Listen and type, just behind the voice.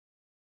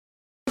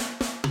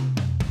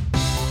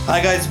Hi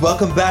guys,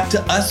 welcome back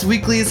to Us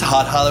Weekly's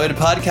Hot Hollywood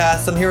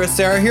podcast. I'm here with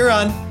Sarah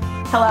Huron.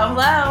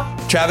 Hello.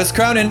 Travis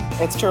Cronin.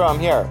 It's true, I'm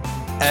here.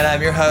 And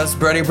I'm your host,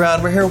 Brody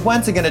Brown. We're here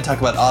once again to talk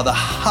about all the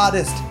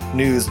hottest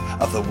news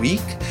of the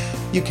week.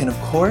 You can, of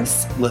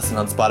course, listen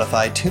on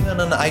Spotify, tune in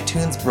on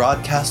iTunes,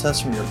 broadcast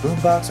us from your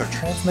boombox, or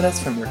transmit us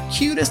from your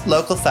cutest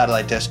local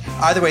satellite dish.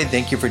 Either way,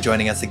 thank you for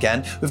joining us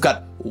again. We've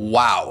got,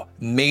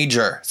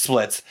 major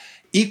splits.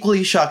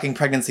 Equally shocking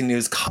pregnancy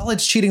news,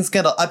 college cheating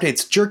scandal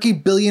updates, jerky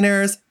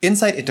billionaires,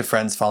 insight into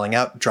friends falling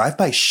out,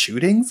 drive-by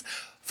shootings,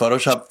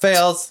 Photoshop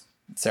fails.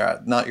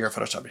 Sarah, not your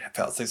Photoshop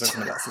fails. These are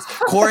something else's.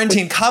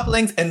 Quarantine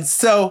couplings, and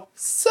so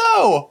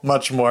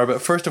much more.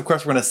 But first, of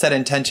course, we're going to set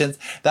intentions.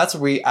 That's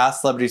where we ask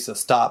celebrities to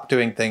stop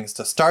doing things,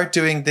 to start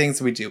doing things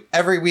we do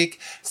every week.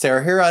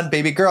 Sarah Huron,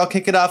 baby girl,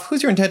 kick it off.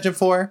 Who's your intention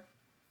for?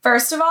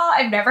 First of all,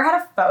 I've never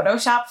had a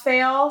Photoshop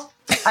fail.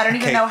 I don't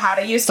even know how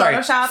to use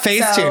Photoshop.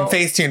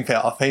 Facetune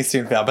fail. But this is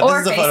a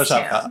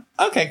Photoshop fail.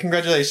 Okay,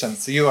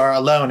 congratulations. You are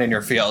alone in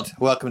your field.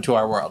 Welcome to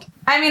our world.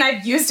 I mean,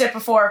 I've used it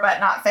before,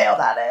 but not failed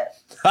at it.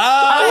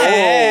 Oh,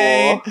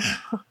 hey!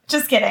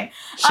 Just kidding.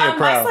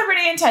 My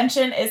celebrity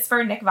intention is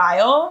for Nick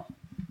Viall.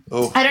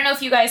 Ooh. I don't know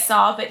if you guys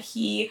saw, but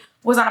he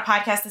was on a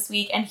podcast this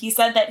week, and he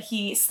said that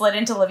he slid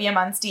into Olivia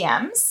Munn's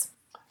DMs.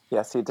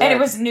 Yes, he did. And it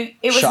was New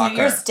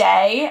Year's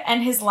Day,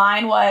 and his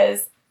line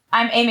was,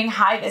 "I'm aiming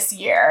high this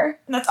year."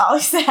 And that's all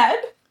he said.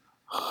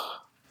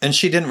 And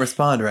she didn't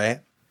respond,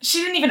 right? She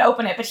didn't even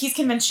open it, but he's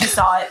convinced she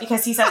saw it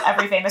because he says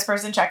every famous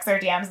person checks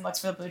their DMs and looks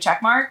for the blue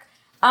check mark.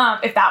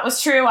 If that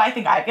was true, I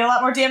think I'd get a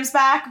lot more DMs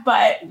back,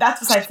 but that's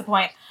besides the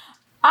point.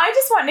 I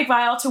just want Nick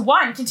Viall to,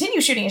 one,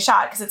 continue shooting a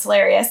shot because it's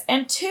hilarious,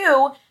 and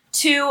two,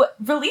 to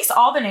release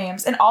all the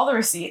names and all the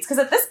receipts, because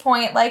at this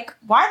point, why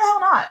the hell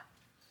not?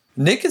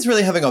 Nick is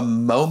really having a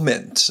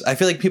moment. I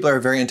feel like people are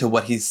very into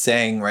what he's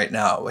saying right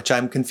now, which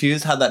I'm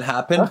confused how that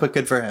happened, but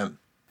good for him.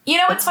 You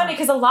know, it's funny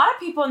because a lot of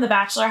people in The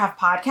Bachelor have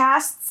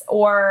podcasts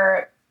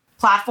or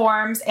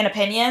platforms and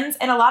opinions,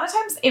 and a lot of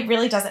times it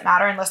really doesn't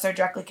matter unless they're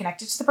directly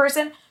connected to the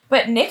person.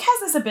 But Nick has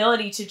this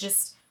ability to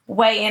just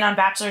weigh in on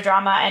Bachelor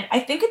drama, and I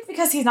think it's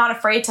because he's not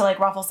afraid to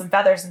ruffle some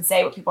feathers and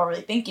say what people are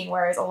really thinking,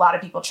 whereas a lot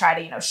of people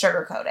try to,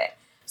 sugarcoat it.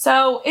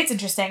 So it's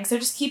interesting. So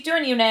just keep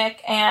doing you,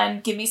 Nick,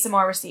 and give me some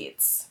more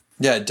receipts.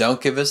 Yeah, don't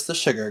give us the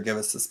sugar, give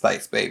us the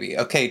spice, baby.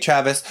 Okay,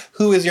 Travis,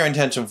 who is your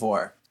intention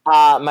for?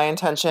 My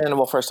intention,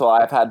 well, first of all,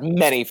 I've had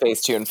many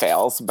Facetune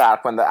fails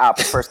back when the app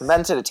was first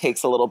invented. It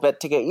takes a little bit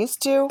to get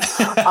used to.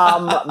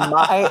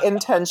 My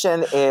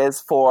intention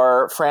is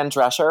for Fran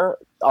Drescher,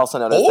 also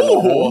known as The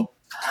Nanny.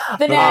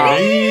 The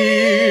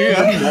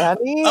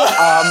Nanny?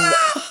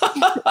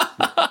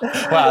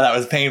 Wow, that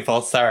was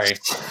painful. Sorry.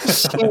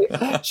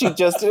 She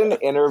just did an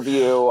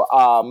interview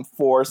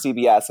for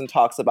CBS and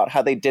talks about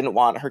how they didn't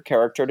want her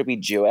character to be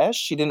Jewish.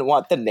 She didn't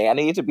want the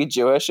nanny to be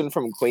Jewish and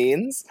from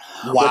Queens.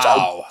 Wow. Which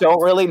I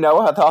don't really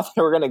know how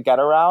they were going to get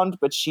around,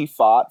 but she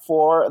fought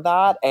for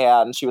that.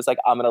 And she was like,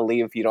 I'm going to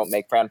leave if you don't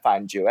make Fran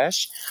Fine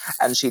Jewish.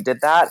 And she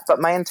did that. But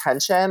my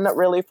intention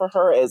really for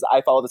her is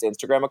I follow this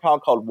Instagram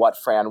account called What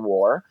Fran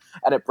Wore.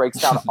 And it breaks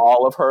down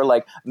all of her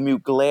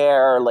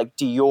Mugler,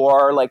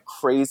 Dior,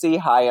 crazy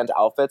high-end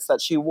outfits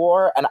that she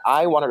wore. And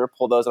I wanted her to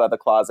pull those out of the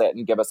closet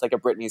and give us a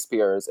Britney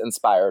Spears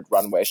inspired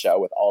runway show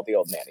with all the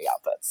old nanny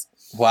outfits.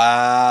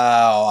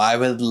 Wow, I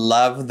would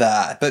love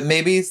that. But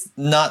maybe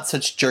not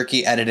such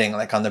jerky editing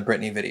like on the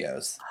Britney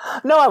videos.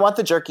 No, I want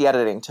the jerky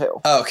editing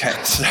too. Okay,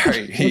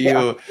 sorry.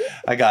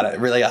 I got it.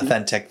 Really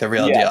authentic, the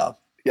real deal.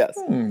 Yes.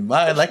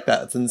 I like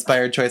that. It's an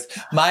inspired choice.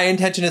 My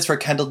intention is for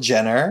Kendall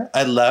Jenner.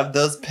 I love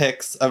those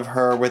pics of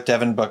her with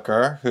Devin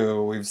Booker,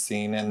 who we've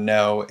seen and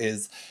know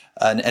is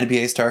an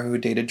NBA star who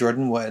dated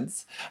Jordan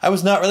Woods. I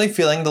was not really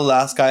feeling the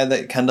last guy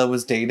that Kendall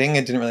was dating.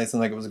 It didn't really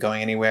seem like it was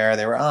going anywhere.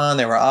 They were on,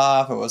 they were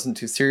off. It wasn't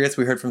too serious.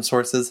 We heard from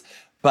sources.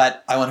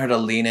 But I want her to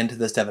lean into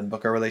this Devin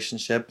Booker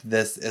relationship.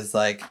 This is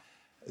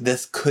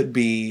this could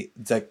be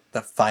the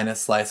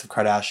finest slice of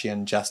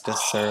Kardashian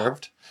justice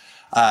served.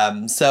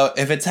 So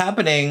if it's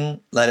happening,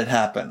 let it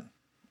happen.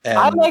 And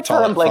I liked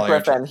her and Blake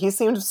Griffin. He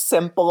seemed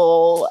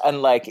simple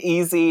and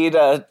easy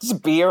to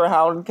be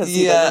around because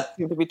he doesn't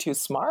seem to be too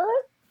smart.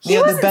 He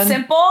wasn't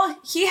simple.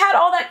 He had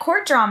all that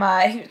court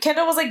drama.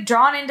 Kendall was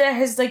drawn into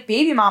his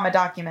baby mama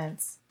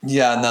documents.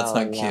 Yeah, and that's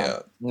not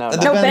cute. No,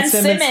 Ben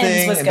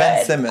Simmons was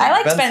good. I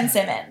liked Ben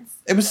Simmons.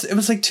 It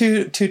was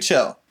too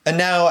chill. And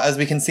now, as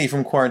we can see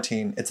from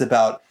quarantine, it's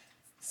about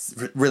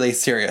really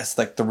serious,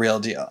 the real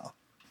deal.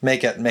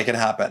 Make it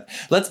happen.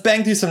 Let's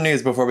bang through some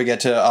news before we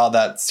get to all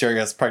that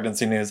serious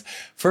pregnancy news.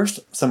 First,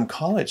 some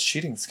college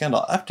cheating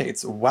scandal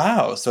updates.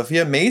 Wow.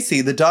 Sophia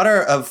Macy, the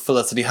daughter of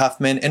Felicity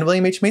Huffman and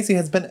William H. Macy,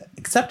 has been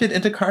accepted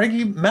into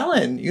Carnegie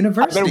Mellon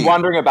University. I've been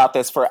wondering about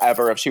this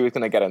forever, if she was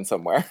going to get in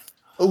somewhere.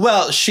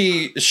 Well,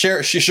 she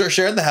shared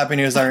the happy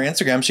news on her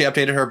Instagram. She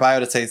updated her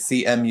bio to say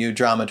CMU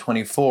Drama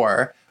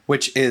 24,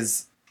 which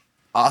is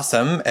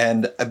awesome.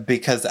 And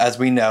because, as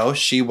we know,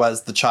 she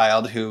was the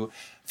child who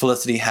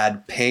Felicity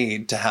had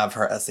paid to have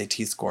her SAT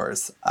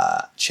scores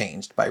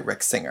changed by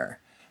Rick Singer.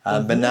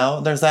 But now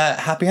there's a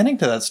happy ending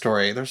to that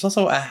story. There's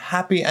also a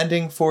happy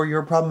ending for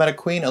your problematic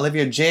queen,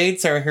 Olivia Jade,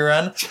 Sarah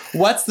Huron.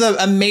 What's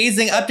the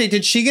amazing update?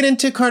 Did she get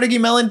into Carnegie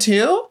Mellon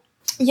too?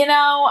 You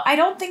know, I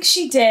don't think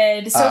she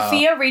did.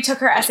 Sophia retook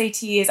her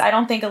SATs. I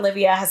don't think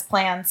Olivia has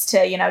plans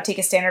to, take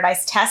a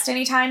standardized test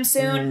anytime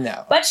soon.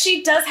 No. But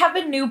she does have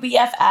a new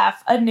BFF,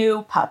 a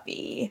new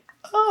puppy.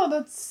 Oh,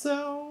 that's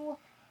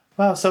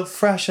so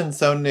fresh and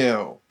so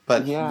new.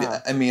 But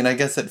yeah. I mean, I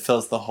guess it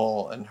fills the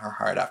hole in her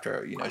heart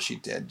after, she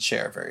did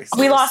share very serious.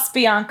 We lost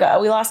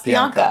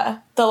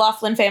Bianca. The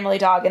Laughlin family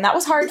dog. And that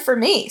was hard for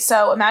me.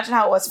 So imagine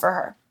how it was for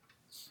her.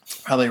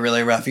 Probably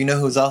really rough. You know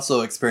who's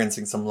also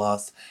experiencing some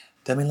loss?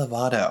 Demi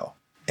Lovato.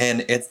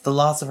 And it's the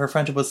loss of her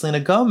friendship with Selena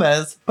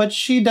Gomez, but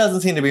she doesn't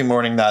seem to be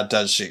mourning that,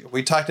 does she?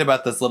 We talked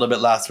about this a little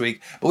bit last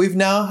week, but we've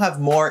now have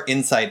more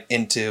insight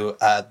into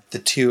the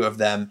two of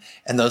them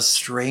and those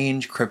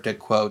strange cryptic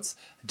quotes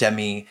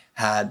Demi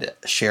had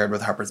shared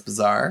with Harper's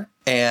Bazaar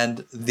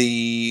and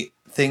the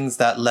things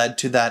that led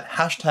to that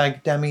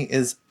hashtag Demi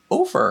is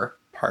over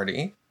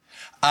party.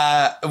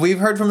 We've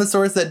heard from a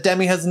source that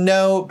Demi has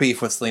no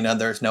beef with Selena.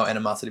 There's no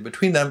animosity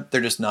between them.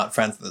 They're just not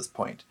friends at this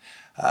point.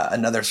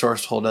 Another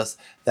source told us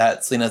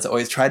that Selena's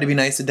always tried to be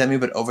nice to Demi,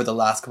 but over the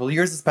last couple of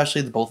years,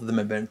 especially, the both of them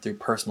have been through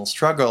personal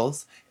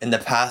struggles. In the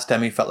past,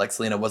 Demi felt like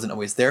Selena wasn't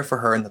always there for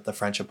her and that the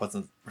friendship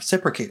wasn't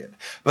reciprocated.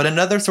 But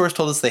another source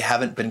told us they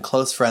haven't been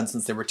close friends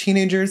since they were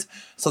teenagers,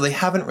 so they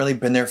haven't really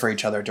been there for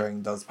each other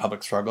during those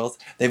public struggles.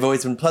 They've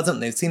always been pleasant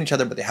and they've seen each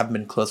other, but they haven't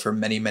been close for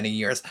many, many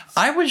years.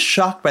 I was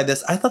shocked by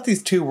this. I thought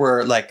these two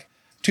were like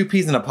two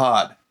peas in a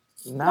pod.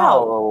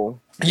 No.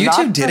 You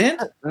two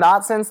didn't?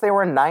 Not since they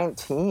were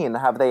 19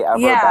 have they ever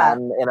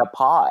been in a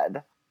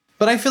pod.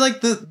 But I feel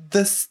like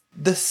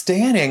the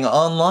standing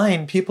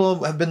online,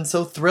 people have been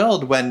so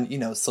thrilled when,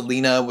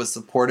 Selena was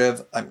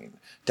supportive. I mean,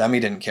 Demi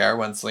didn't care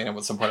when Selena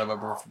was supportive of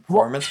her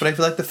performance, but I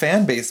feel like the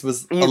fan base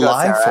was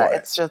alive for it.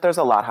 It's just, there's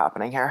a lot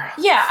happening here.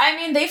 Yeah, I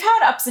mean, they've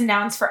had ups and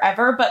downs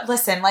forever, but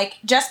listen,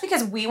 just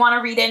because we want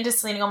to read into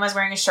Selena Gomez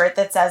wearing a shirt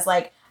that says,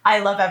 I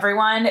love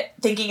everyone,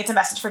 thinking it's a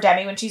message for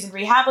Demi when she's in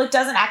rehab,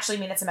 doesn't actually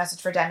mean it's a message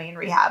for Demi in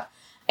rehab.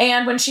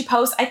 And when she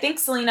posts, I think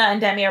Selena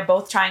and Demi are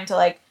both trying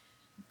to,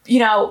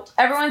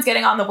 everyone's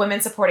getting on the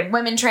women supporting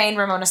women train.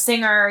 Ramona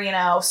Singer,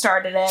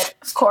 started it,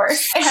 of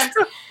course. And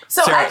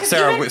so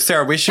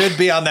Sarah, we should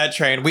be on that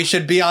train. We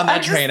should be on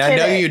that train. I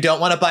know you don't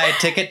want to buy a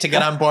ticket to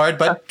get on board,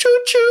 but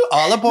choo-choo,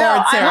 all aboard,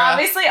 no, Sarah. I'm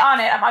obviously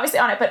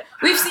on it. But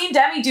we've seen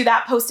Demi do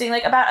that, posting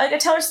about a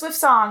Taylor Swift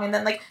song, and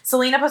then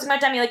Selena posting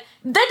about Demi.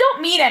 They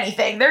don't mean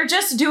anything. They're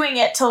just doing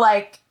it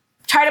to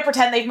try to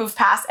pretend they've moved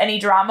past any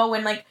drama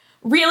when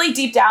really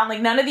deep down,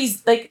 none of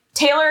these,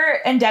 Taylor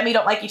and Demi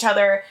don't like each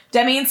other.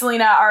 Demi and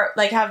Selena are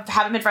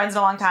haven't been friends in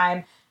a long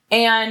time.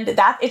 And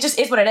that, it just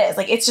is what it is.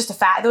 It's just a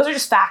fact. Those are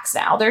just facts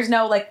now. There's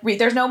no,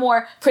 there's no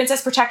more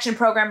Princess Protection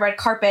Program red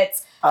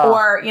carpets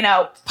or,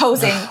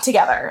 posing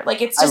together.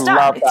 It's just done.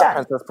 I love it's that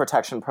done. Princess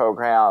Protection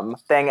Program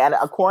thing. And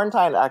a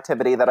quarantine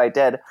activity that I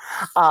did,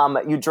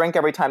 you drink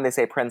every time they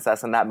say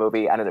princess in that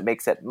movie, and it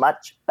makes it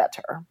much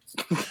better.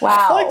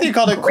 Wow. I like that you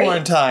called it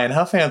quarantine.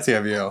 How fancy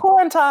of you.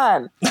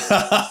 Quarantine.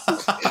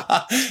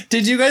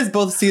 Did you guys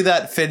both see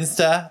that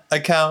Finsta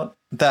account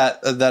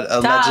that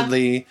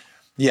allegedly...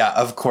 Yeah,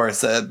 of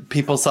course.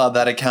 People saw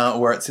that account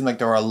where it seemed like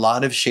there were a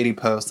lot of shady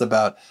posts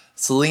about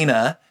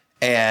Selena,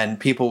 and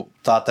people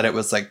thought that it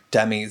was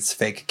Demi's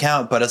fake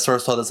account. But a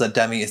source told us that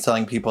Demi is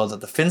telling people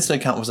that the Finsta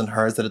account wasn't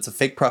hers, that it's a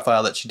fake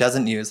profile that she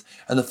doesn't use,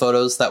 and the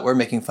photos that were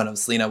making fun of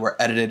Selena were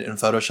edited in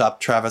Photoshop.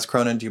 Travis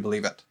Cronin, do you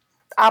believe it?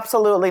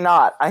 Absolutely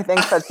not. I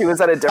think that she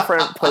was at a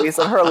different place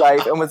in her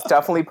life and was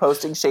definitely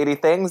posting shady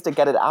things to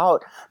get it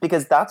out,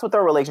 because that's what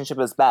their relationship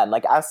has been.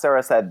 As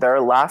Sarah said, their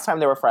last time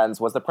they were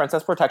friends was the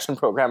Princess Protection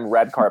Program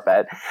red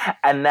carpet.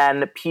 And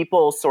then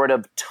people sort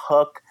of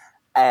took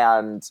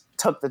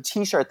the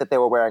t-shirt that they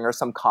were wearing or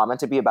some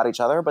comment to be about each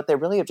other, but they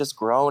really have just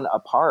grown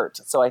apart.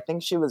 So I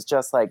think she was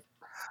just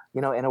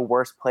in a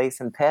worse place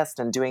and pissed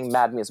and doing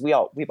mad music.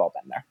 We've all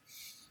been there.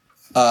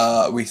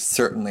 We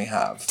certainly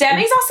have.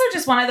 Demi's also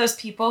just one of those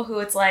people who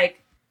it's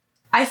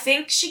I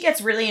think she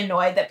gets really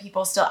annoyed that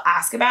people still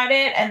ask about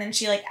it, and then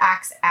she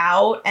acts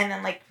out, and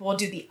then will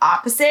do the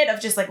opposite of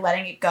just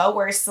letting it go,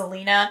 whereas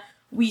Selena,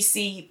 we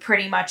see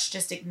pretty much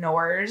just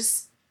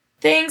ignores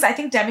things. I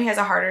think Demi has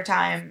a harder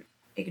time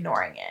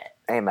ignoring it.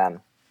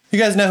 Amen. You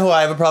guys know who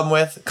I have a problem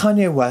with?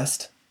 Kanye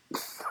West.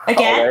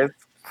 Again? Always.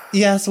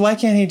 Yes, why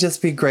can't he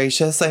just be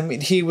gracious? I mean,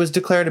 he was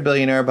declared a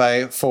billionaire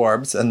by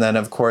Forbes, and then,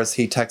 of course,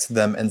 he texted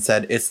them and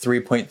said it's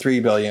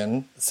 3.3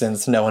 billion,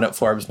 since no one at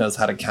Forbes knows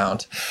how to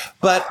count.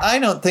 But I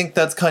don't think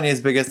that's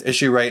Kanye's biggest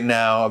issue right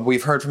now.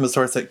 We've heard from a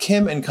source that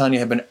Kim and Kanye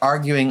have been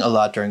arguing a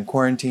lot during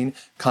quarantine.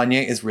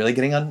 Kanye is really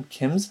getting on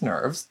Kim's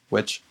nerves,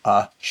 which,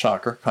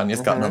 shocker,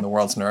 Kanye's gotten on the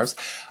world's nerves.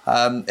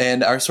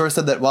 And our source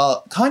said that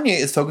while Kanye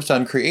is focused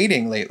on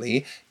creating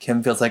lately,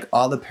 Kim feels like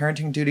all the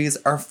parenting duties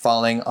are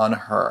falling on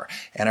her.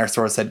 And our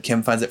source said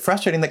Kim finds it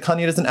frustrating that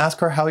Kanye doesn't ask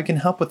her how he can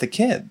help with the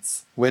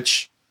kids,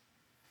 which,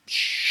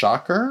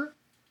 shocker?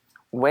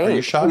 Wait, Are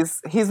you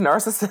shocked? He's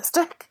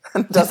narcissistic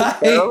and doesn't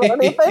care about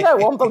anything? I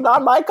won't put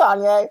on my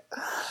Kanye.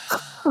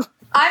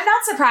 I'm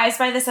not surprised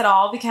by this at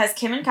all because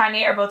Kim and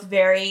Kanye are both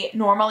very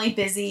normally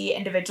busy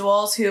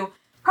individuals who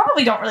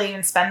probably don't really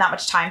even spend that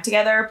much time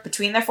together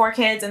between their 4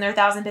 kids and their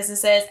 1,000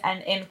 businesses.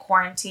 And in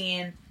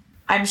quarantine,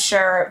 I'm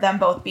sure them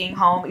both being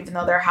home, even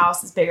though their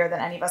house is bigger than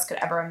any of us could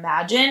ever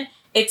imagine,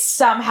 it's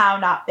somehow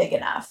not big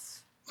enough.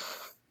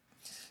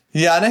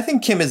 Yeah, and I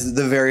think Kim is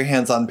the very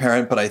hands-on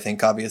parent, but I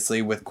think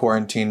obviously with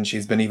quarantine,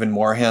 she's been even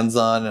more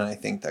hands-on, and I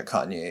think that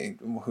Kanye,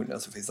 who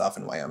knows if he's off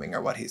in Wyoming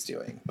or what he's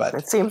doing. But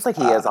it seems like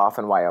he is off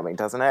in Wyoming,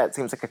 doesn't it? It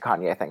seems like a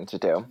Kanye thing to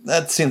do.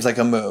 That seems like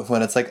a move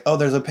when it's like, oh,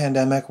 there's a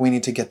pandemic, we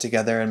need to get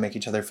together and make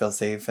each other feel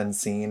safe and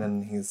seen,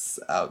 and he's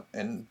out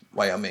in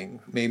Wyoming,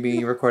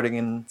 maybe recording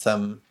in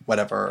some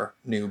whatever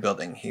new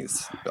building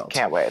he's built.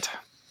 Can't wait.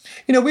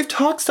 You know, we've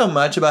talked so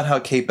much about how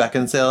Kate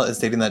Beckinsale is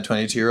dating that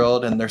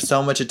 22-year-old, and there's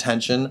so much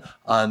attention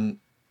on,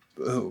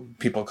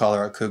 people call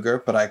her a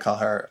cougar, but I call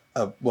her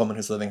a woman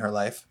who's living her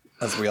life,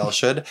 as we all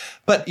should.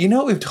 But you know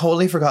what we've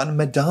totally forgotten?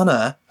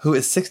 Madonna, who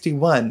is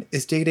 61,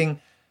 is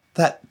dating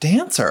that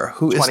dancer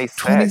who is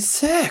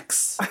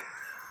 26.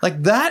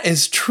 Like, that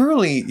is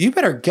truly, you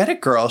better get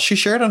it, girl. She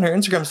shared on her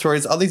Instagram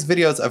stories all these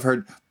videos of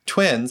her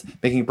twins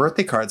making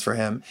birthday cards for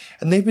him,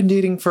 and they've been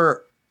dating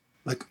for,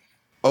 like,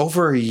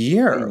 over a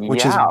year,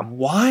 which is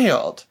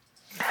wild.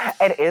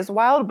 It is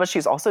wild, but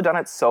she's also done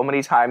it so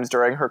many times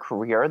during her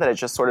career that it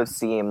just sort of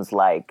seems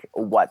like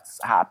what's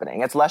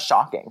happening. It's less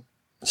shocking.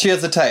 She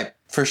has a type,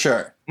 for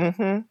sure.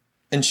 Mm-hmm.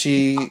 And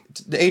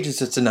the age is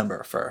just a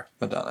number for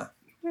Madonna.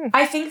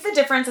 I think the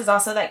difference is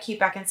also that Kate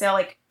Beckinsale,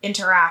 like,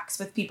 interacts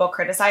with people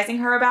criticizing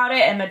her about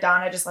it, and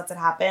Madonna just lets it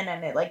happen,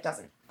 and it, like,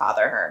 doesn't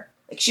bother her.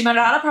 Like,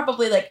 Madonna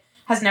probably, like,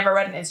 has never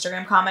read an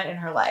Instagram comment in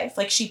her life.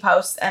 Like, she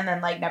posts and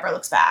then, like, never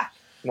looks back.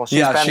 Well,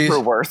 she's been through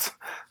worse.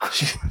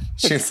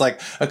 She's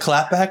like, a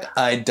clapback?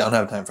 I don't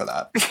have time for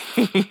that.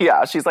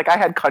 Yeah, she's like, I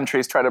had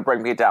countries try to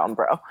bring me down,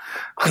 bro.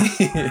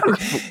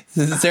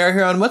 Sarah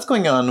Huron, what's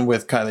going on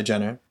with Kylie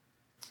Jenner?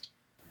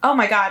 Oh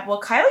my God. Well,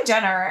 Kylie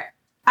Jenner,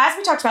 as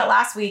we talked about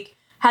last week,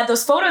 had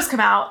those photos come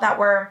out that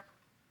were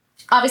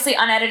obviously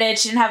unedited.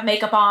 She didn't have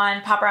makeup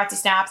on, paparazzi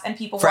snaps, and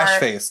people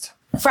Fresh-faced.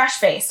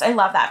 Fresh-faced. I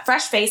love that.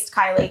 Fresh-faced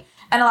Kylie.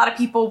 And a lot of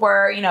people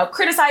were,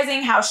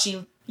 criticizing how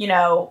she,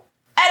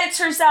 edits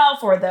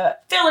herself or the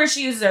filler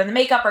she uses or the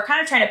makeup or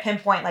kind of trying to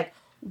pinpoint like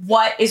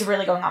what is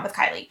really going on with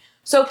Kylie.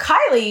 So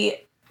Kylie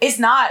is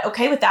not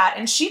okay with that.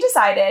 And she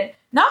decided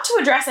not to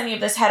address any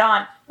of this head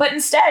on, but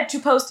instead to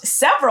post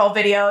several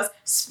videos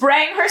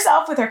spraying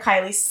herself with her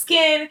Kylie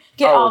skin,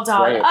 get all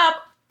dolled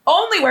up,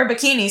 only wear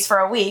bikinis for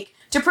a week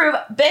to prove,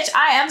 bitch,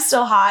 I am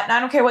still hot. And I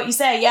don't care what you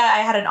say. Yeah,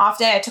 I had an off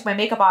day. I took my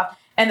makeup off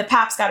and the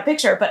paps got a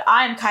picture, but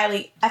I'm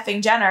Kylie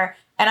effing Jenner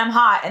and I'm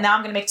hot. And now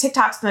I'm going to make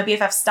TikToks with my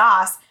BFF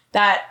Stas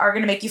that are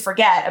going to make you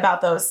forget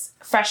about those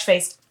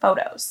fresh-faced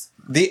photos.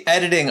 The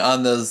editing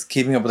on those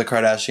Keeping Up with the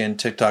Kardashian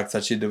TikToks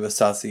that she did with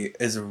Stassi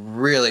is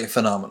really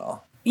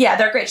phenomenal. Yeah,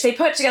 they're great. They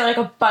put together like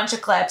a bunch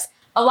of clips.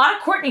 A lot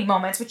of Kourtney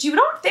moments, which you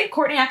don't think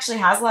Kourtney actually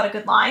has a lot of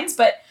good lines,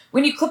 but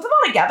when you clip them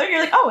all together,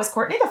 you're like, oh, is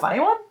Kourtney the funny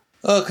one?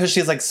 Oh, because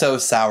she's like so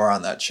sour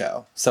on that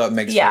show. So it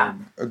makes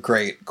for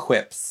great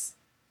quips.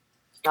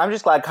 I'm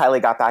just glad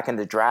Kylie got back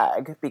into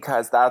drag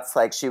because that's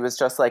like, she was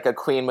just like a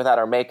queen without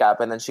her makeup.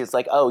 And then she's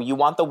like, oh, you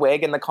want the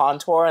wig and the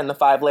contour and the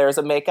 5 layers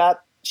of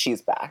makeup?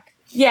 She's back.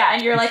 Yeah.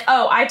 And you're like,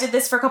 oh, I did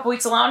this for a couple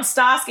weeks alone.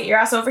 Stas, get your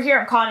ass over here.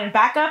 I'm calling it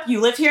backup. You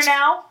live here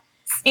now.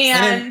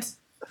 And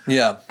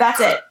that's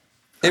it.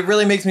 It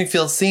really makes me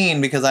feel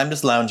seen because I'm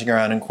just lounging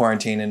around in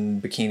quarantine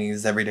in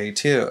bikinis every day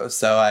too.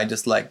 So I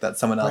just like that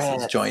someone else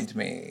has joined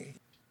me.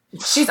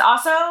 She's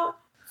also...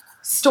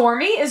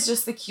 Stormy is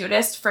just the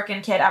cutest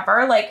freaking kid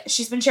ever. Like,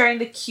 she's been sharing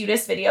the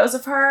cutest videos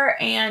of her,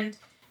 and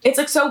it's,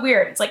 like, so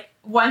weird. It's, like,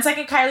 one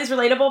second Kylie's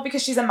relatable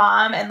because she's a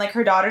mom, and, like,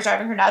 her daughter's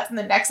driving her nuts, and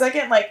the next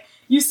second, like,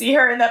 you see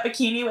her in that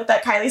bikini with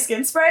that Kylie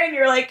skin spray, and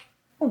you're like,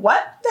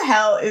 what the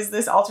hell is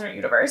this alternate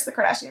universe the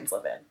Kardashians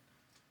live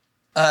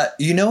in?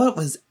 You know what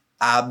was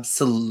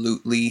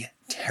absolutely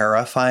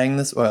terrifying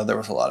there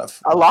was a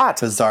lot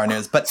bizarre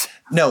news, but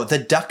no, the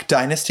Duck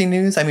Dynasty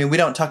news. I mean, we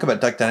don't talk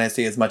about Duck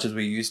Dynasty as much as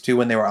we used to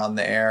when they were on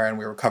the air and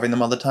we were covering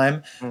them all the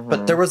time.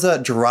 But there was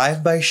a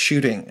drive-by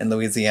shooting in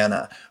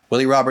Louisiana.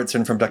 Willie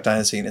Robertson from Duck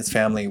Dynasty and his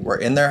family were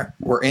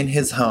in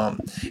his home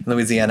in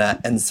Louisiana,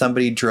 and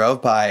somebody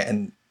drove by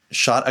and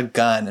shot a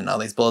gun, and all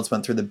these bullets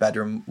went through the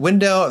bedroom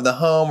window of the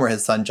home where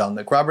his son John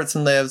Luke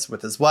Robertson lives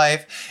with his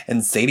wife,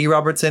 and Sadie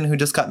Robertson, who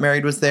just got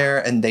married, was there,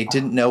 and they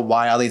didn't know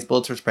why all these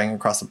bullets were spraying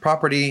across the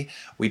property.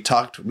 We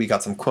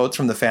got some quotes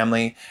from the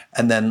family,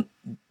 and then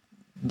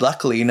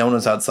luckily no one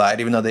was outside,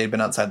 even though they had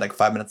been outside like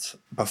 5 minutes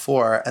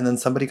before, and then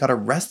somebody got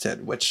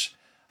arrested, which,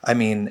 I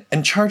mean,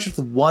 and charged with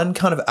 1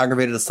 count of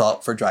aggravated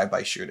assault for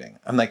drive-by shooting.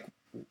 I'm like,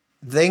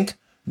 thank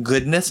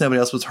goodness nobody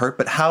else was hurt,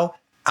 but how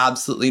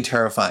absolutely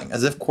terrifying,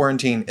 as if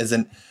quarantine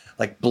isn't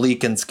like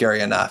bleak and scary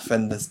enough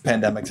in this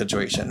pandemic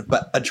situation.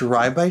 But a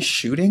drive-by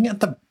shooting at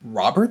the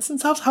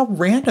Robertsons' house? How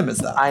random is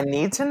that? I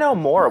need to know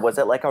more. Was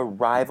it like a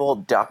rival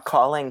duck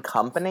calling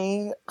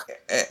company?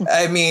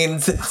 I mean,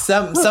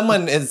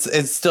 someone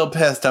is still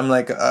pissed. I'm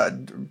like,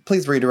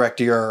 please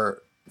redirect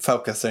your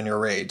focus and your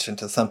rage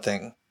into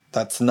something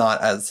that's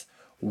not as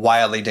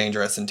wildly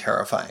dangerous and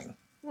terrifying.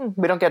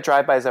 We don't get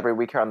drive-bys every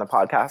week here on the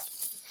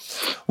podcast.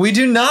 We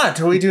do not.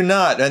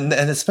 And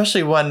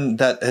especially one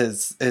that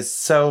is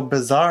so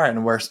bizarre,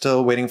 and we're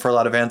still waiting for a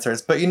lot of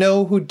answers. But you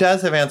know who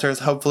does have answers?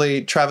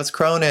 Hopefully, Travis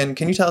Cronin.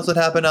 Can you tell us what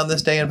happened on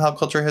this day in pop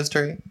culture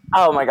history?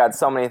 Oh my God,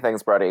 so many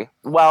things, Brody.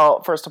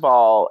 Well, first of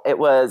all, today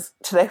was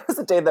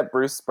the day that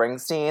Bruce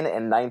Springsteen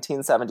in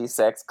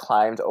 1976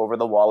 climbed over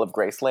the wall of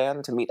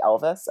Graceland to meet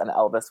Elvis, and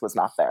Elvis was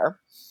not there.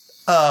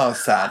 Oh,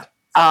 sad.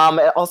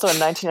 Also in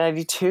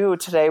 1992,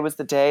 today was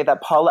the day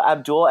that Paula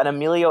Abdul and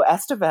Emilio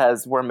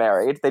Estevez were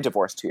married. They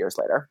divorced 2 years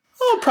later.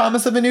 Oh,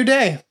 promise of a new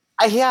day.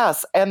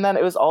 Yes, and then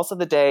it was also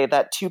the day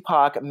that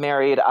Tupac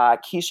married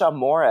Keisha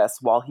Morris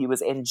while he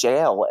was in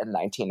jail in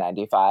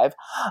 1995.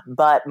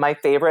 But my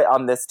favorite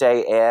on this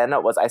day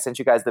was, I sent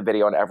you guys the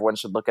video and everyone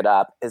should look it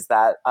up, is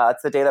that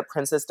it's the day that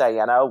Princess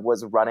Diana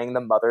was running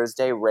the Mother's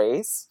Day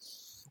race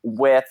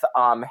with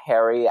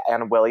Harry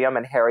and William,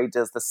 and Harry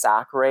does the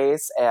sack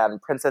race, and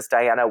Princess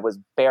Diana was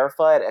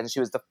barefoot, and she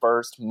was the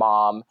first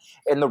mom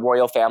in the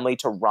royal family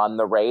to run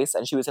the race,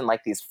 and she was in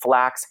like these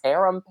flax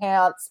harem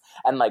pants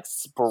and like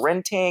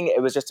sprinting.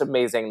 It was just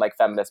amazing, like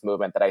feminist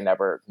movement that I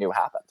never knew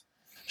happened.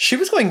 She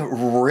was going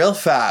real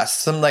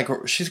fast.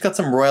 She's got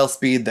some royal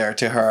speed there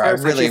to her.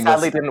 She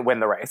sadly didn't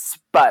win the race,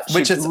 but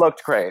she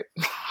looked great.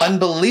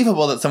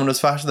 Unbelievable that someone was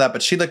faster than that,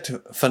 but she looked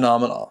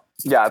phenomenal.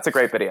 Yeah, it's a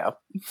great video.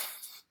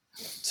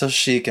 So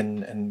chic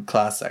and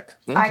classic.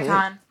 Mm-hmm.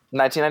 Icon.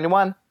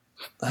 1991.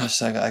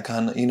 Hashtag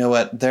icon. You know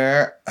what?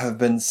 There have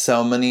been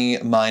so many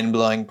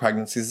mind-blowing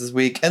pregnancies this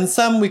week, and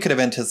some we could have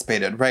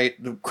anticipated, right?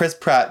 Chris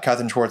Pratt,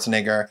 Katherine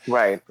Schwarzenegger.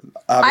 Right.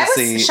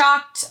 Obviously. I was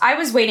shocked. I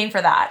was waiting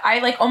for that.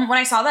 When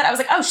I saw that, I was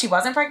like, oh, she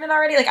wasn't pregnant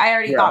already? Like, I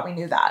already thought we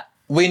knew that.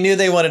 We knew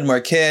they wanted more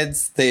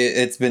kids.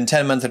 It's been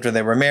 10 months after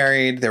they were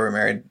married. They were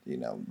married,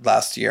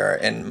 last year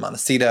in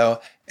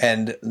Montecito.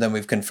 And then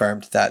we've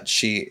confirmed that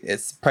she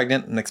is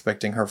pregnant and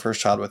expecting her first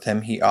child with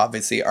him. He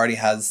obviously already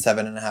has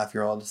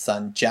 7.5-year-old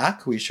son,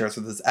 Jack, who he shares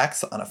with his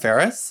ex, Anna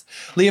Faris.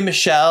 Leah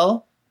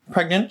Michelle,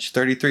 pregnant. She's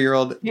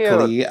 33-year-old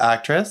Glee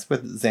actress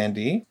with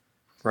Zandy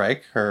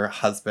Reich, her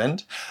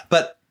husband.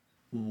 But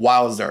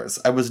wowzers,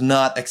 I was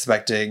not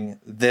expecting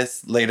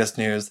this latest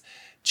news.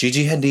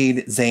 Gigi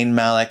Hadid, Zayn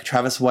Malik,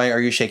 Travis, why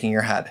are you shaking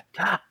your head?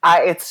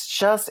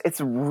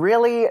 It's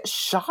really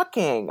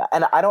shocking.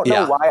 And I don't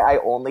know why I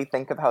only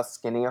think of how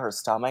skinny her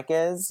stomach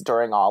is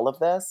during all of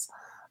this.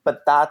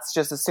 But that's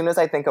just, as soon as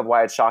I think of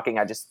why it's shocking,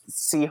 I just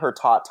see her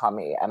taut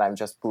tummy and I'm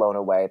just blown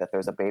away that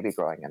there's a baby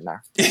growing in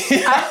there.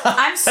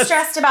 I'm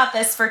stressed about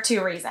this for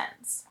 2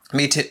 reasons.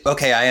 Me too.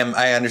 Okay,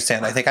 I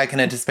understand. I think I can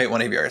anticipate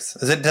one of yours.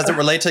 Does it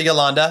relate to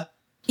Yolanda?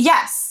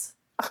 Yes.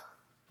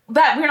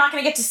 But we're not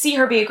going to get to see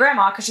her be a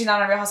grandma because she's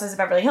not on Real Housewives of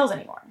Beverly Hills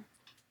anymore.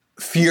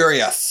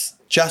 Furious.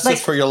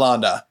 Justice for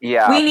Yolanda.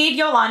 Yeah. We need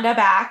Yolanda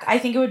back. I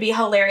think it would be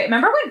hilarious.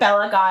 Remember when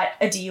Bella got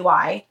a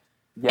DUI?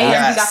 Yes.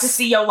 And we got to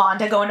see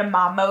Yolanda go into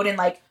mom mode and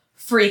like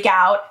freak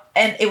out.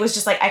 And it was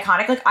just like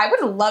iconic. Like I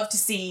would love to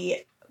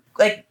see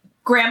like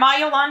Grandma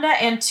Yolanda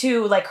and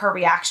like her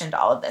reaction to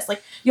all of this.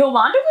 Like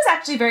Yolanda was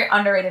actually a very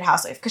underrated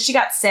housewife because she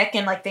got sick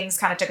and like things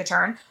kind of took a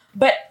turn.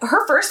 But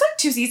her first like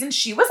 2 seasons,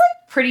 she was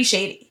like pretty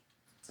shady.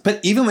 But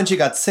even when she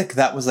got sick,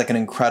 that was like an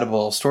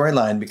incredible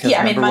storyline because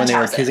remember when they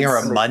were accusing her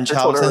of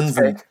Munchausen's?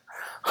 That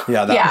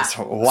was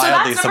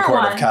wildly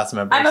supportive cast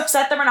members. I'm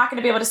upset that we're not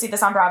going to be able to see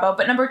this on Bravo.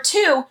 But number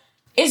 2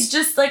 is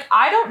just like,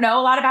 I don't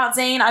know a lot about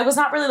Zayn. I was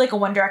not really like a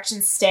One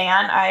Direction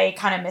stan. I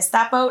kind of missed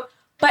that boat.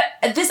 But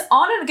this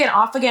on and again,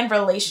 off again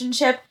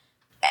relationship,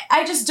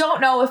 I just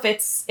don't know if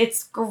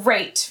it's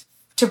great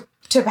to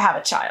have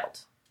a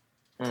child.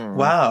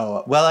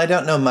 Wow. Well, I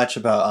don't know much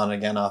about on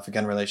again, off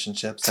again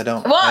relationships.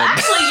 Actually, you're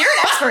an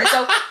expert.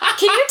 So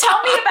can you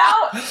tell me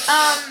about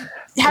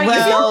how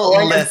you feel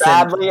going as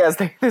badly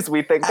as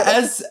we think?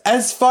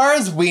 As far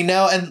as we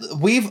know,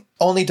 and we've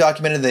only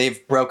documented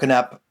they've broken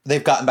up.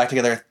 They've gotten back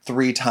together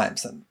 3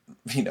 times. And,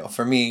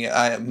 for me,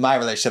 my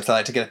relationships, I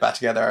like to get it back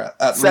together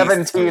at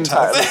 17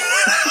 times.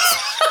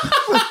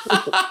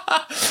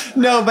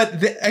 No, but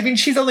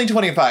she's only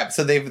 25,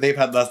 so they've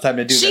had less time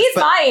to do this. She's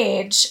my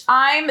age.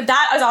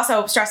 That is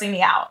also stressing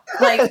me out.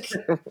 Like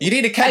you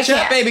need to catch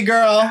up, baby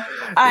girl.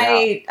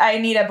 I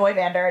need a boy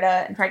bander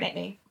to impregnate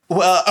me.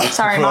 Well,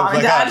 sorry, Mom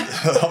and Dad.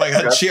 Oh my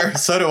God,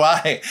 so do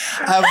I.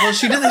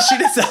 She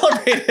just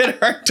celebrated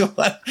her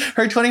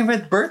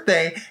 25th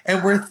birthday,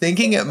 and we're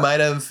thinking it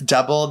might have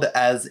doubled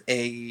as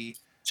a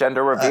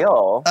gender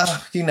reveal. I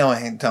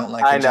don't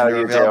like the gender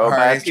reveal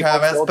parties,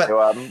 Travis,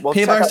 but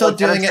people are still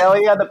doing it.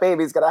 Yeah, the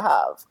baby's gonna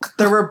have.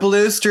 There were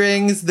blue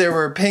strings, there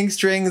were pink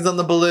strings on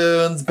the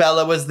balloons.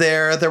 Bella was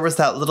there. There was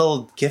that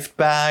little gift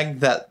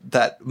bag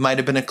that might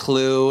have been a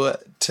clue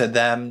to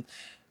them.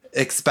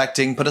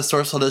 expecting, but a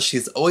source told us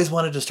she's always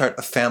wanted to start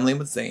a family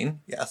with Zayn.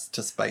 Yes,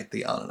 despite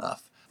the on and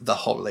off, the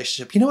whole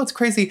relationship. You know what's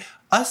crazy?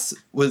 Us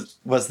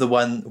was the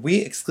one, we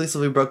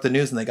exclusively broke the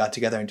news when they got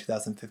together in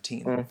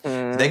 2015.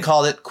 Mm-hmm. They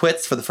called it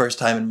quits for the first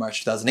time in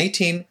March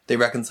 2018. They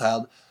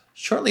reconciled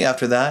shortly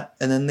after that,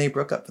 and then they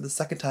broke up for the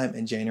second time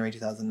in January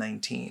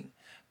 2019.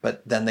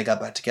 But then they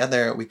got back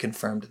together. We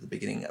confirmed at the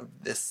beginning of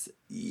this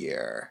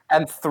year.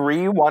 And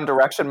 3 One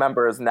Direction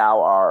members now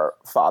are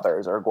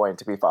fathers, or going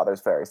to be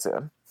fathers very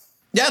soon.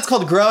 Yeah, it's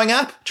called growing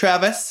up,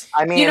 Travis.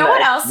 I mean, you know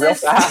what else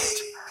is?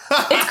 Fast.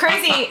 It's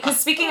crazy, because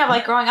speaking of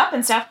like growing up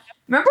and stuff,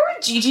 remember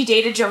when Gigi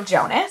dated Joe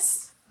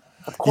Jonas?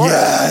 Of course.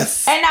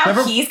 Yes. And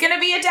now he's going to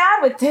be a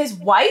dad with his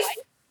wife?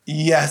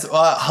 Yes.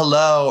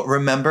 Hello.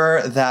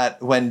 Remember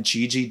that when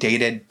Gigi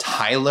dated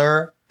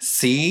Tyler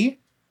C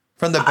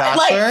from The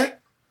Bachelor?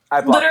 I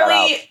blocked that out.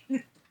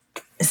 Literally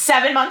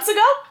 7 months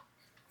ago?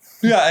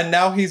 Yeah, and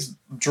now he's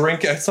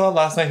drinking. I saw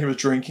last night he was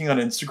drinking on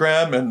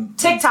Instagram and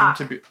TikTok.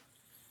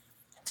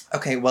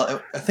 Okay, well,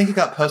 I think it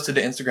got posted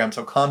to Instagram,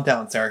 so calm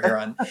down, Sarah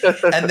Huron.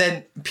 And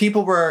then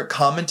people were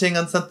commenting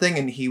on something,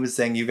 and he was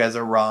saying you guys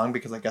are wrong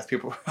because I guess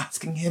people were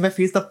asking him if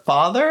he's the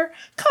father.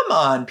 Come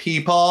on,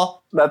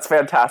 people. That's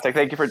fantastic.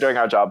 Thank you for doing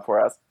our job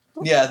for us.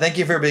 Yeah, thank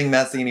you for being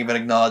messy and even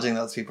acknowledging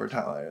those people.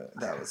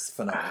 That was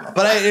phenomenal.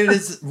 But it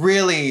is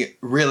really,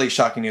 really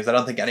shocking news. I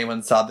don't think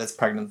anyone saw this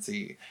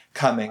pregnancy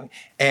coming.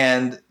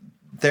 And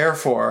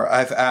therefore,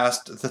 I've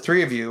asked the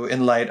 3 of you,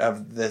 in light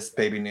of this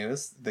baby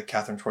news, the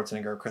Catherine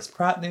Schwarzenegger, Chris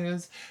Pratt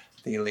news,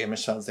 the Leah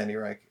Michelle,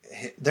 Zandy Reich,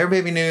 their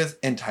baby news,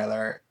 and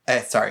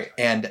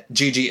and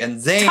Gigi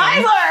and Zayn.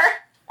 Tyler!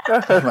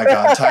 Oh my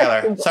God,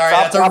 Tyler. Sorry,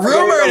 that's a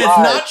rumor and it's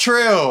not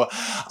true.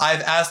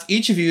 I've asked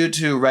each of you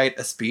to write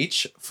a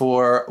speech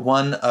for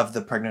one of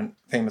the pregnant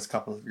famous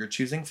couples of your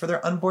choosing for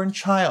their unborn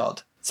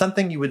child.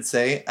 Something you would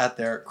say at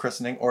their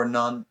christening or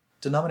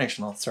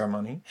non-denominational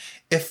ceremony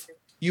if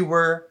you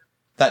were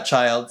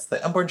the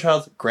unborn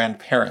child's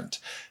grandparent.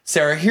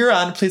 Sarah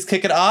Huron, please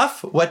kick it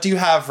off. What do you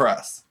have for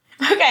us?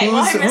 Okay,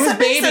 Whose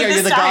baby are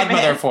you the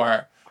godmother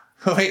for?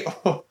 Wait,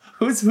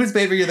 whose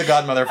baby are you the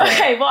godmother for?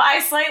 Okay, well,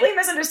 I slightly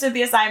misunderstood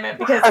the assignment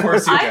because I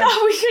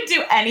thought we could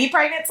do any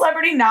pregnant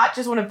celebrity, not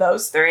just one of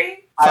those 3.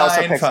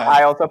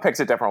 I also picked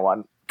a different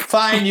one.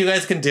 Fine, you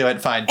guys can do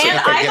it. Fine. And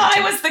I thought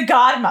I was the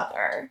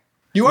godmother.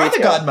 You are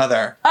the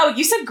godmother. Oh,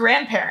 you said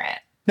grandparent.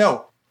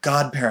 No,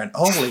 godparent.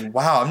 Holy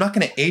wow, I'm not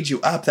going to age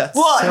you up. That's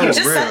well, so you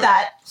just rude. said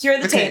that. Here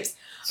are the tapes.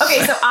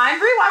 Okay, so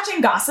I'm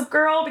rewatching Gossip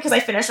Girl because I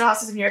finished Real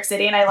Housewives of New York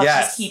City and I love to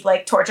just keep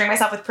like torturing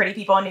myself with pretty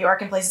people in New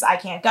York and places I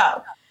can't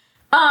go.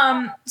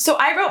 So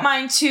I wrote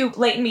mine to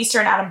Leighton Meester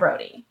and Adam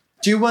Brody.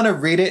 Do you want to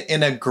read it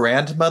in a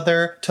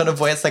grandmother tone of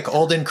voice like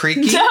old and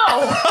creaky?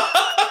 No.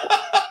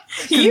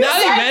 You now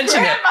said you mention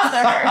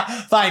grandmother. It.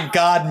 Fine,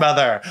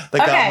 godmother. The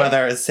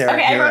godmother is Sarah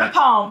Okay, Huron. I wrote a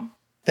poem.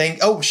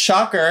 Oh,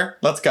 shocker.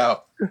 Let's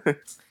go.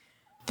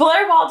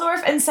 Blair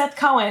Waldorf and Seth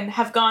Cohen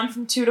have gone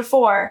from 2 to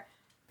 4.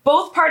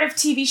 Both part of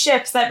TV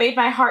ships that made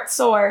my heart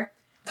sore.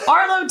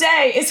 Arlo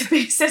Day is a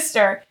big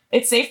sister.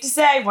 It's safe to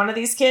say one of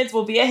these kids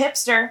will be a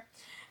hipster.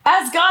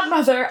 As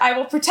godmother, I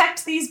will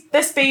protect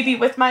this baby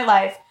with my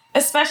life,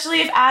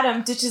 especially if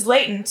Adam ditches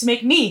Leighton to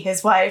make me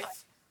his wife.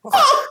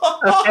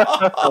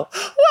 Wow,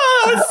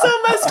 it's so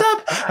messed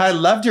up. I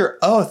loved your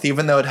oath,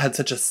 even though it had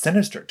such a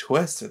sinister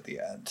twist at the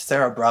end.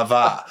 Sarah,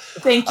 brava.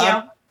 Thank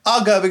you.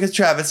 I'll go because,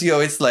 Travis, you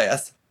always slay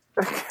us.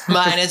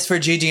 Mine is for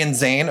Gigi and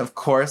Zayn. Of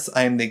course,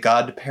 I am the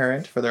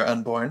godparent for their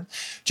unborn.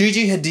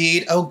 Gigi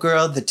Hadid, oh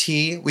girl, the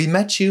T. We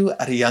met you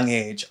at a young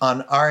age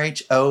on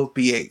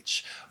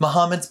RHOBH.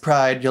 Muhammad's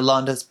pride,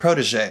 Yolanda's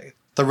protege.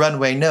 The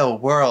runway, no,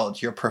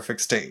 world, your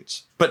perfect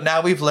stage. But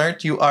now we've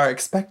learnt you are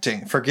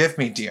expecting. Forgive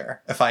me,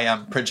 dear, if I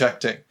am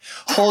projecting.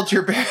 Hold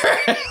your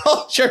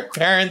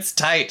parents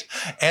tight.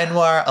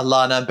 Anwar,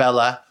 Alana,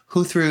 Bella,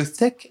 who through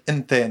thick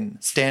and thin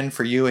stand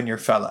for you and your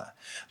fella.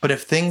 But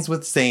if things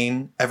with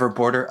Zayn ever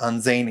border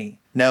on zany,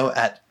 know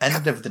at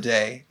end of the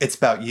day, it's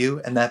about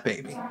you and that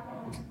baby.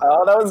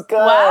 Oh, that was good.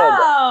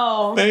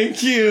 Wow.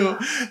 Thank you.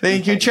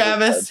 Thank you,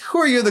 Travis. Who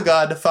are you the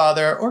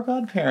godfather or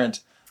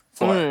godparent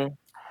for?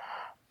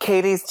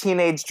 Katie's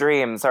teenage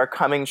dreams are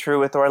coming true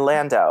with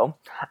Orlando.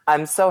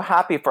 I'm so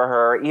happy for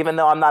her, even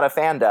though I'm not a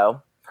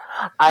fando.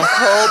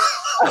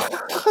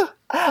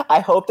 I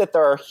hope that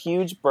there are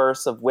huge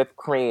bursts of whipped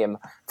cream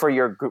for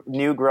your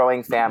new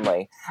growing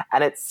family.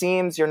 And it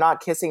seems you're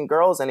not kissing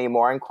girls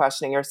anymore and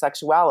questioning your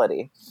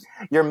sexuality.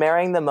 You're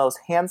marrying the most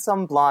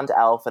handsome blonde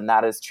elf, and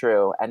that is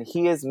true. And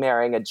he is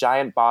marrying a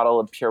giant bottle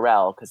of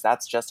Purell, because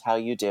that's just how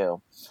you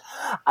do.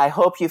 I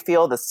hope you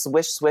feel the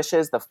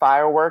swishes, the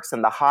fireworks,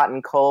 and the hot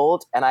and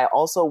cold. And I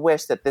also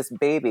wish that this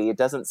baby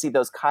doesn't see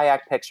those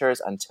kayak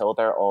pictures until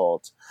they're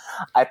old.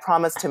 I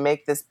promise to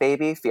make this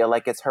baby feel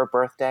like it's her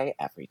birthday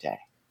every day.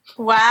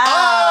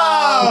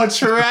 Wow. Oh,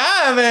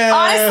 Travis.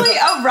 Honestly,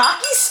 a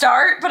rocky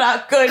start, but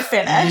a good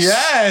finish.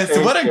 Yes.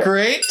 What a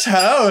great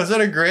toast.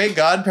 What a great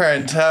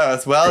godparent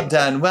toast. Well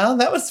done. Well,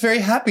 that was very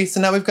happy.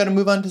 So now we've got to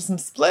move on to some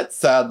splits,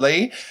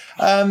 sadly.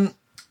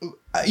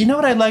 You know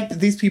what I liked?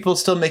 These people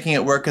still making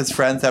it work as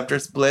friends after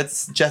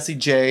splits. Jessie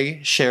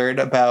J shared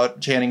about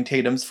Channing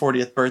Tatum's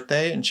 40th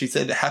birthday, and she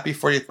said, "Happy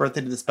 40th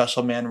birthday to the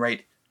special man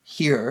right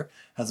here."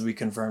 As we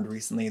confirmed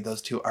recently,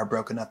 those two are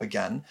broken up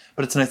again.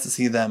 But it's nice to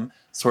see them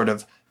sort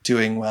of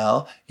doing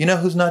well. You know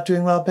who's not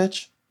doing well,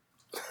 bitch?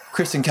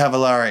 Kristin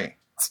Cavallari.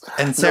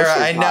 And Sarah,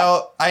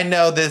 I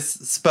know this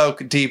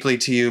spoke deeply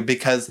to you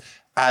because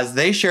as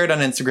they shared on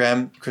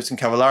Instagram, Kristin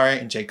Cavallari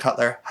and Jay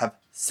Cutler have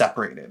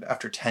separated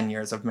after 10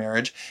 years of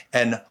marriage.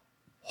 And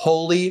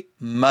holy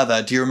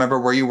mother, do you remember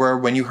where you were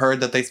when you heard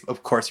that they...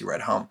 Of course you were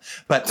at home.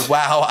 But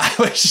wow, I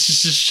was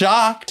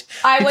shocked.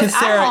 I was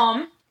at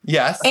home.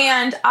 Yes.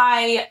 And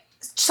I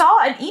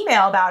saw an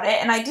email about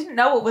it, and I didn't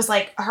know it was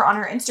like her on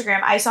her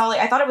Instagram. I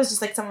thought it was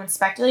just like someone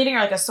speculating or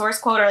like a source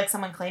quote or like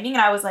someone claiming,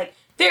 and I was like,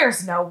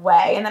 there's no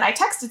way. And then I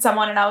texted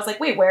someone and I was like,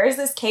 wait, where is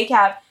this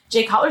K.Cav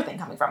Jay Cutler thing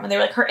coming from? And they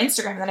were like, her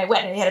Instagram. And then I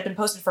went and it had been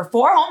posted for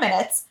 4 whole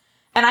minutes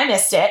and I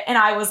missed it. And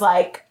I was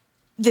like,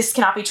 this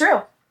cannot be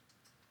true.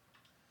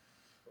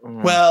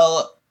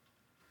 Well,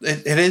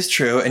 it is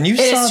true. And you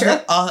saw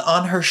that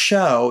on her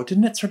show.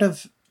 Didn't it sort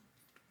of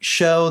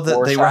show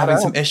that they were having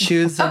some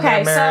issues in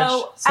their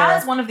marriage? So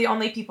as one of the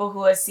only people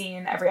who has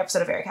seen every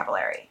episode of Very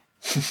Cavallari,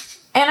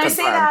 and I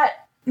say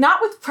that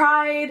not with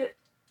pride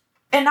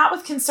and not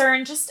with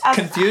concern, just as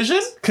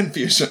confusion?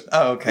 Confusion.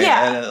 Oh, okay.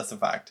 Yeah. That's a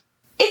fact.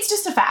 It's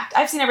just a fact.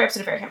 I've seen every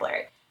episode of Very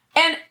Cavallari.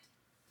 And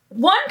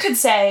one could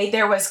say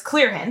there was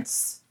clear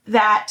hints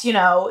that, you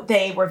know,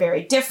 they were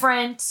very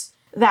different,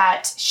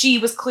 that she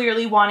was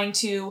clearly wanting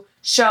to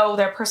show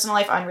their personal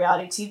life on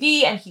reality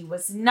TV, and he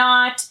was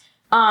not.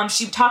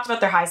 She talked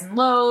about their highs and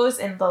lows.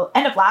 In the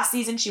end of last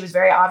season, she was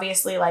very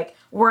obviously like,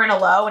 we're in a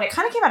low, and it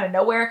kind of came out of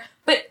nowhere.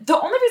 But the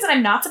only reason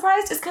I'm not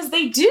surprised is because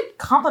they do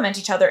complement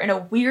each other in a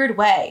weird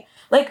way.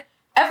 Like,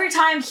 every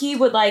time he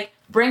would, like,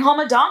 bring home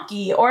a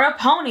donkey or a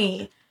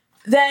pony,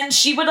 then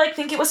she would, like,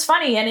 think it was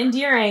funny and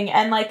endearing.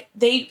 And, like,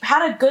 they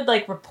had a good,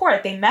 like, rapport.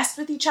 Like, they messed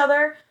with each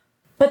other,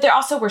 but they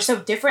also were so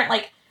different.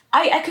 Like,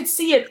 I could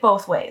see it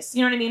both ways.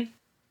 You know what I mean?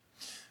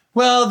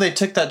 Well, they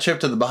took that trip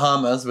to the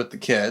Bahamas with the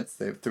kids.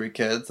 They have 3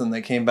 kids, and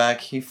they came back.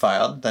 He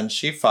filed, then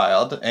she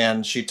filed,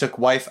 and she took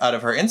wife out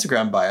of her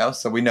Instagram bio,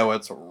 so we know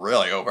it's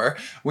really over.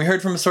 We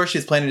heard from a source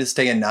she's planning to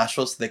stay in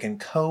Nashville so they can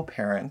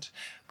co-parent.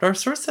 But our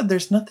source said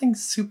there's nothing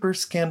super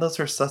scandalous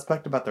or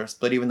suspect about their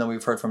split, even though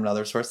we've heard from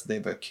another source that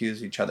they've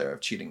accused each other of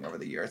cheating over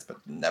the years,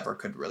 but never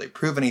could really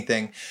prove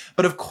anything.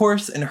 But of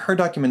course, in her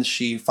documents,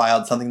 she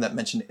filed something that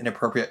mentioned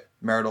inappropriate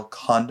marital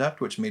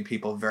conduct, which made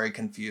people very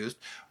confused.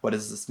 What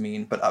does this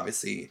mean? But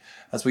obviously,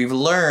 as we've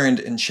learned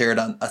and shared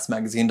on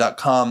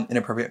usmagazine.com,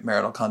 inappropriate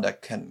marital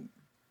conduct can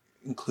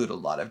include a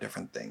lot of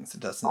different things.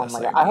 It doesn't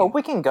necessarily mean... I hope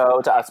we can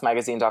go to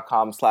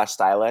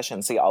usmagazine.com/stylish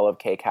and see all of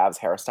K.Cav's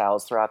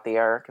hairstyles throughout the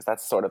year, because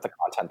that's sort of the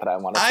content that I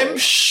want to see. I'm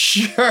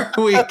sure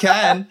we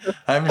can.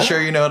 I'm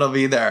sure you know it'll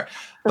be there.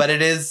 But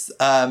it is,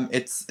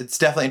 it's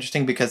definitely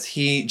interesting because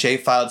Jay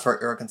filed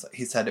for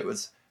he said it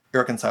was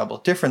irreconcilable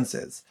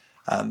differences.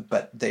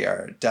 But they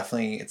are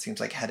definitely, it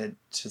seems like, headed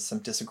to some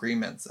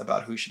disagreements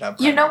about who should have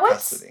primary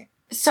custody.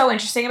 What's so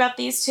interesting about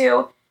these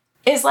two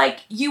is, like,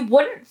 you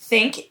wouldn't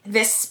think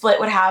this split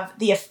would have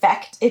the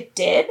effect it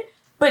did,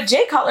 but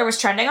Jay Cutler was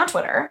trending on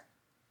Twitter,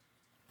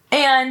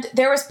 and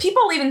there was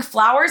people leaving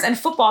flowers and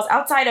footballs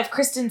outside of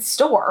Kristin's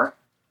store.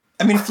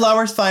 I mean,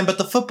 flowers fine, but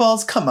the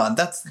footballs, come on,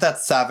 that's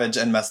savage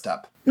and messed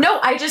up. No,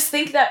 I just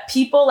think that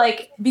people,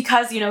 like,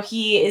 because, you know,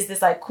 he is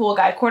this, like, cool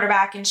guy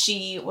quarterback, and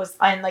she was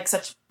in, like,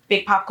 such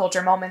big pop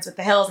culture moments with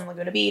the Hills and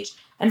Laguna Beach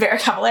and Vera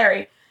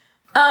Cavallari.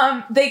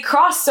 They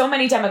crossed so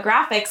many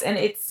demographics, and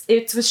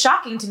it was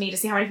shocking to me to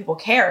see how many people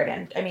cared.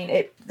 And I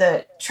mean,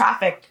 the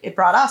traffic it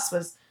brought us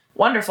was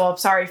wonderful. I'm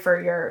sorry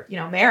for your, you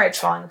know, marriage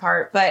falling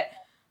apart, but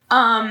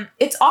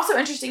it's also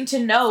interesting to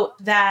note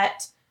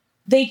that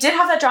they did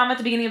have that drama at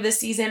the beginning of this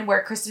season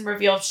where Kristin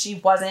revealed she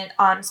wasn't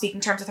on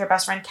speaking terms with her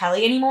best friend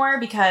Kelley anymore,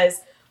 because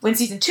when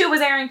season 2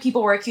 was airing,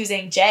 people were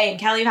accusing Jay and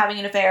Kelley of having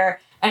an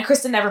affair, and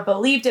Kristin never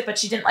believed it, but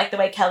she didn't like the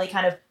way Kelley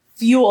kind of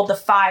fueled the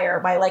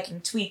fire by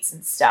liking tweets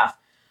and stuff.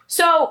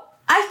 So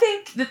I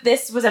think that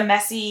this was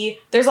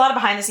there's a lot of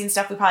behind the scenes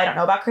stuff we probably don't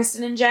know about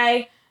Kristin and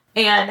Jay,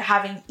 and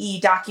having E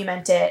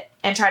document it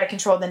and try to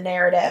control the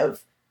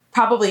narrative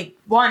probably,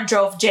 1,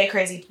 drove Jay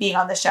crazy being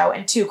on the show,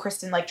 and 2,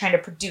 Kristin, like, trying to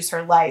produce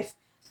her life,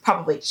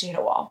 probably she hit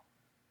a wall.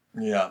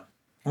 Yeah.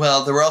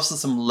 Well, there were also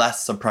some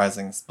less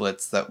surprising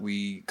splits that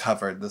we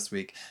covered this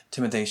week.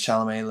 Timothée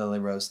Chalamet, Lily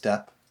Rose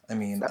Depp. I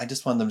mean, I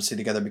just wanted them to stay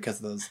together because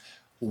of those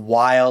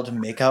wild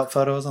makeout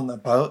photos on the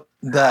boat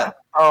that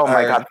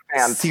my God,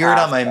 seared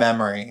on my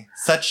memory.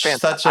 Such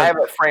I have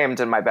it framed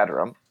in my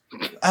bedroom.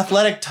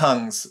 Athletic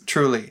tongues,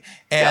 truly.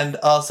 And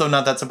also,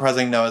 not that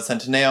surprising, Noah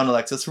Centineo and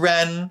Alexis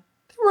Ren.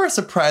 They were a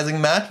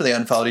surprising match, but they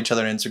unfollowed each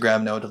other on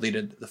Instagram. Noah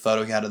deleted the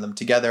photo he had of them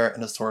together,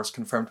 and a source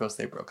confirmed to us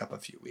they broke up a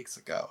few weeks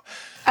ago.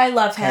 I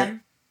love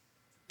him.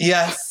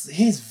 Yes,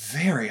 he's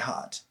very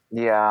hot.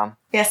 Yeah.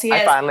 Yes, he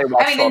is. I finally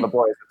watched All the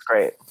Boys. It's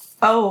great.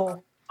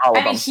 Oh.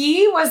 I mean,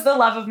 he was the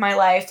love of my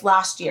life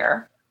last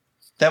year.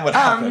 Then what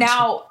happened?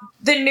 Now,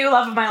 the new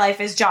love of my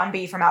life is John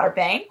B. from Outer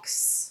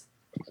Banks.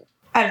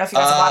 I don't know if you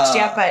guys have watched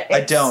yet, but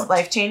it's I don't.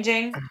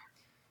 life-changing.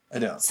 I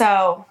don't.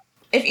 So,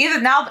 if either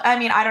now, I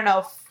mean, I don't know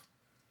if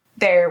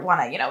they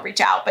want to,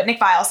 reach out, but Nick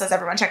Viall says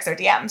everyone checks their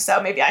DMs,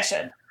 so maybe I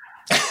should.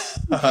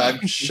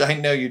 I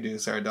know you do,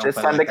 Sarah. Don't just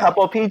play send like a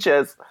couple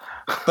peaches.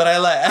 But I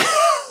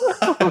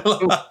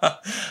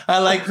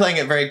like playing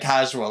it very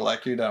casual,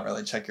 like you don't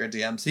really check your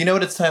DMs. So you know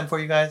what it's time for,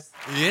 you guys?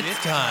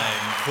 It's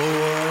time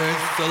for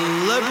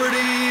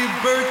Celebrity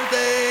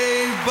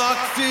Birthday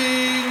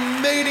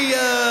Boxing Mania!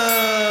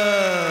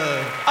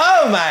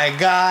 Oh my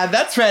God,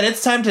 that's right.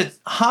 It's time to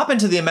hop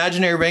into the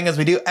imaginary ring as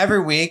we do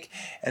every week.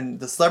 And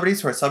the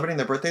celebrities who are celebrating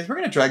their birthdays, we're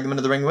going to drag them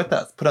into the ring with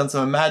us, put on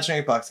some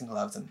imaginary boxing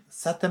gloves, and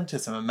set them to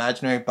some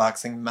imaginary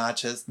boxing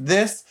matches.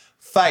 This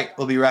fight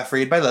will be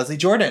refereed by Leslie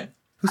Jordan,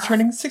 who's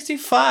turning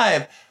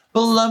 65.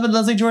 Beloved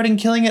Leslie Jordan,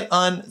 killing it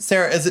on,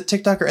 Sarah, is it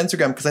TikTok or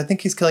Instagram? Because I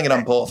think he's killing it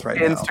on both right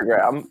now.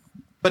 Instagram.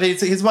 But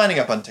he's winding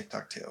up on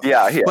TikTok too.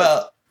 Yeah, he is.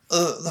 Well,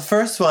 the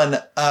first one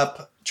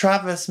up,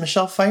 Travis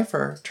Michelle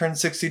Pfeiffer turned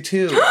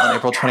 62 on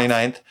April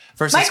 29th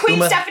versus My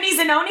queen, Stephanie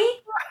Zanoni?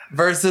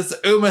 versus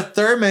Uma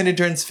Thurman, who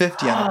turns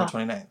 50 on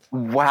April 29th.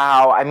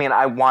 Wow. I mean,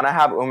 I want to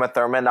have Uma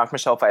Thurman knock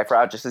Michelle Pfeiffer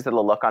out just to see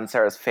the look on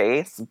Sarah's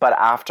face. But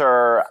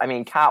after,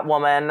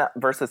 Catwoman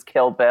versus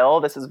Kill Bill,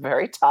 this is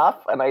very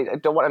tough. And I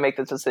don't want to make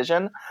this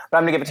decision, but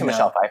I'm going to give it to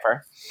Michelle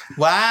Pfeiffer.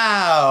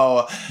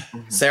 Wow.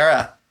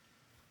 Sarah,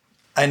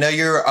 I know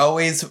you're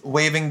always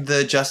waving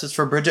the Justice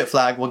for Bridget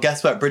flag. Well,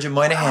 guess what? Bridget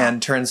Moynihan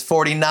turns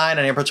 49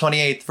 on April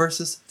 28th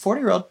versus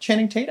 40-year-old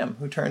Channing Tatum,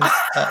 who turns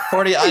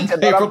 40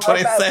 on April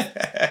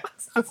 26th.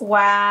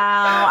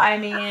 Wow. I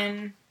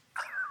mean,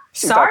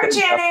 sorry,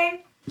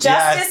 Channing.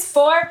 Justice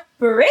for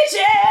Bridget.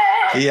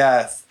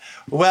 Yes.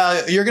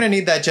 Well, you're going to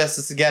need that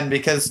justice again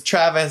because,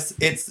 Travis,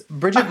 it's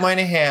Bridget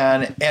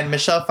Moynihan and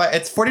Michelle Pfeiffer.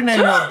 It's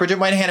 49-year-old Bridget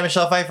Moynihan and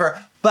Michelle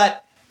Pfeiffer,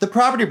 but the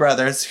Property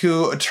Brothers,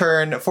 who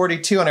turn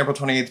 42 on April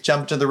 28th,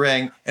 jump into the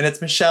ring, and it's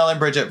Michelle and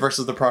Bridget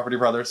versus the Property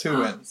Brothers. Who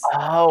wins?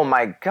 Oh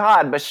my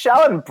God.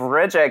 Michelle and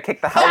Bridget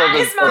kick the hell out of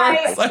this.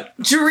 That is my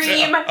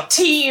dream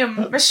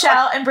team.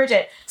 Michelle and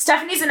Bridget.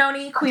 Stephanie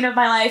Zanoni, queen of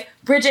my life.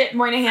 Bridget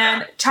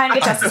Moynihan, trying to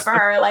get justice for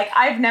her. Like,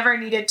 I've never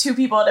needed two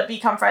people to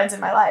become friends in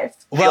my life.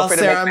 Feel free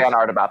to make fan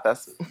art about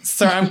this.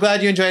 Sarah, I'm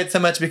glad you enjoyed it so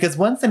much because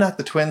once they knock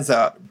the twins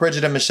out,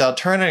 Bridget and Michelle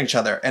turn on each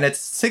other, and it's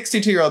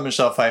 62-year-old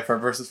Michelle Pfeiffer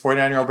versus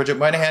 49-year-old Bridget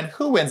Moynihan.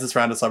 Who wins this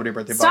round of Celebrity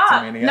Birthday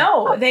Boxing Mania?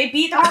 No, they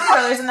beat the Property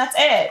Brothers, and that's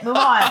it. Move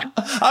on.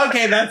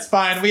 Okay, that's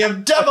fine. We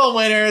have double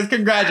winners.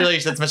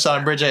 Congratulations, Michelle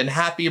and Bridget, and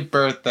happy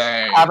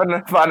birthday. Having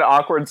a fun,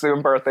 awkward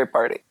Zoom birthday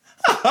party.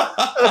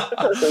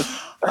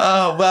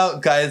 Oh, well,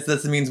 guys,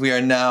 this means we are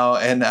now,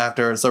 and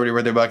after Celebrity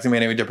Birthday Boxing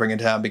Mania, we did bring it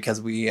down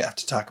because we have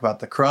to talk about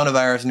the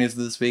coronavirus news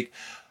this week.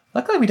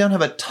 Luckily, we don't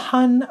have a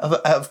ton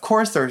of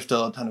course, there are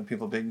still a ton of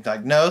people being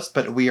diagnosed,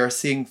 but we are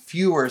seeing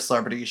fewer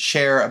celebrities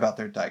share about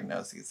their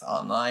diagnoses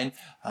online.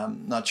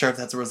 Not sure if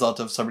that's a result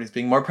of celebrities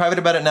being more private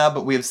about it now,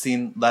 but we have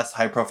seen less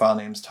high-profile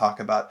names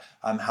talk about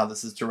how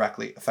this is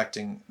directly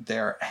affecting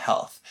their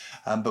health.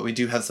 But we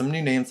do have some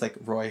new names like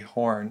Roy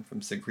Horn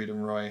from Siegfried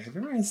and Roy. Have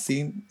you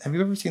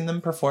ever seen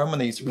them perform when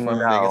they used to perform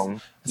in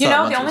Vegas?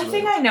 The only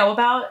thing I know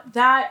about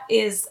that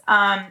is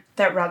that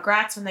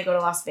Rugrats, when they go to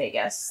Las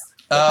Vegas,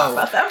 talk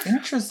about them.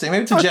 Interesting.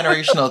 Maybe it's a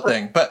generational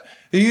thing. But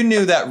you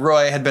knew that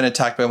Roy had been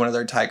attacked by one of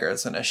their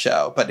tigers in a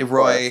show. But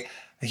Roy,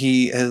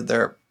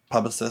 their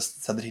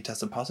publicist said that he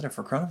tested positive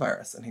for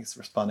coronavirus, and he's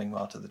responding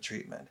well to the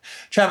treatment.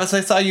 Travis, I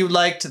saw you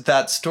liked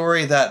that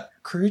story that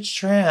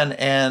Karrueche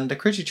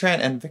Tran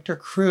and Victor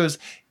Cruz,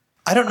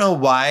 I don't know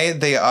why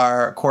they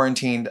are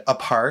quarantined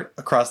apart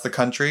across the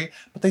country,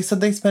 but they said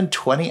they spend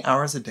 20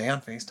 hours a day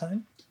on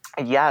FaceTime.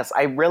 Yes,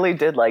 I really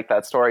did like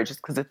that story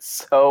just because it's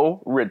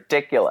so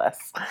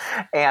ridiculous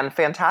and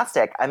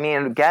fantastic. I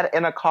mean, get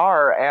in a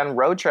car and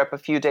road trip a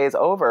few days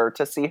over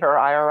to see her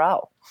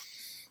IRL.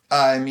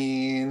 I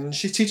mean,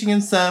 she's teaching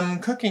him some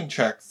cooking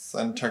tricks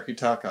and turkey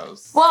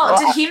tacos. Well,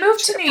 did he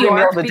move to New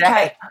York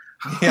because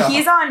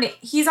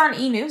he's on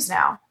E! News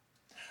now?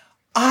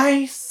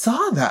 I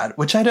saw that,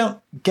 which I don't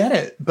get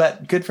it,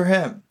 but good for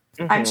him.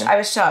 Mm-hmm. I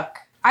was shook.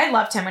 I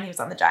loved him when he was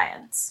on the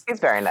Giants. He's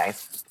very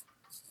nice.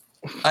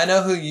 I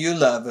know who you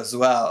love as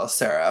well,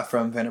 Sarah,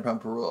 from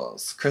Vanderpump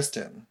Rules,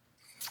 Kristin.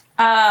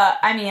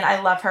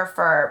 I love her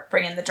for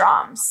bringing the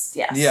drums.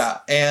 Yes. Yeah,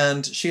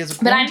 and she has a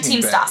quarantine But I'm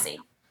Team bae. Stassi.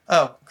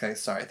 Oh, okay,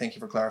 sorry. Thank you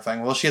for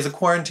clarifying. Well, she has a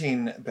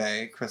quarantine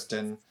bae,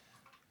 Kristin.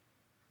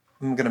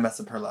 I'm going to mess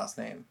up her last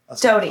name.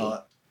 Doty.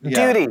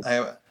 Yeah, Duty.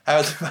 I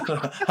was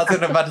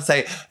about to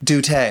say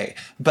Dute,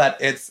 but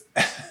it's,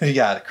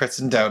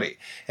 Kristin Doty.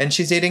 And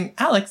she's dating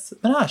Alex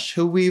Minash,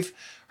 who we've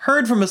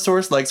heard from a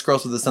source likes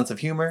girls with a sense of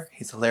humor.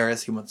 He's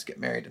hilarious. He wants to get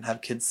married and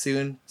have kids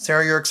soon.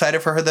 Sarah, you're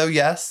excited for her, though,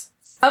 yes?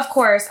 Of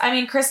course. I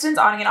mean, Kristin's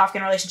on and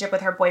off-again relationship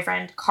with her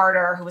boyfriend,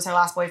 Carter, who was her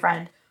last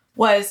boyfriend,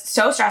 was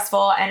so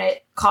stressful, and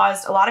it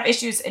caused a lot of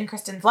issues in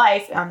Kristin's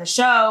life on the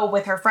show,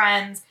 with her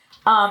friends,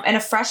 and a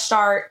fresh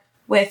start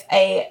with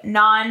a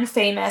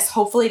non-famous,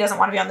 hopefully doesn't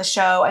want to be on the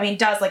show. I mean,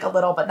 does like a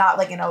little, but not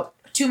like in a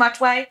too much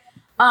way.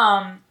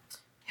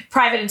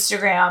 private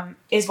Instagram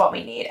is what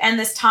we need. And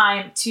this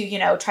time to, you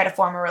know, try to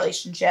form a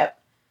relationship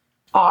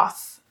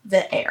off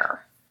the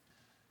air.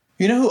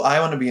 You know who I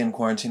want to be in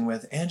quarantine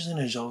with?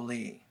 Angelina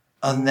Jolie.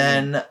 And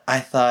then I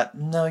thought,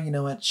 no, you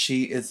know what?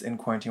 She is in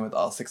quarantine with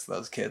all 6 of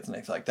those kids, and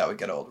I feel like that would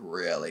get old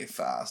really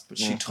fast. But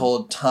she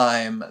told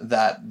Time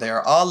that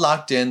they're all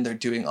locked in, they're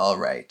doing all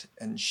right.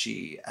 And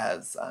she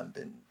has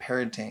been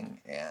parenting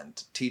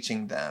and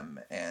teaching them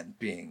and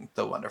being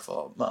the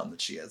wonderful mom that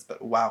she is.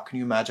 But wow, can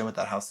you imagine what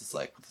that house is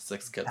like with the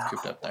 6 kids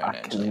cooped up there? I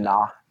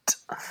cannot.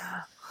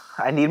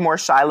 I need more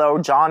Shiloh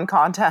John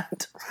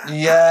content.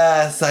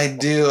 Yes, I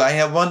do.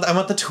 I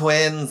want the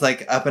twins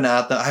like up and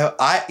at them.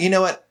 I you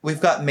know what?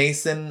 We've got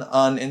Mason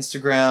on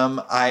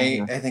Instagram.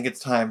 I think it's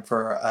time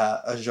for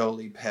a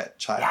Jolie Pitt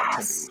child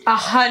to be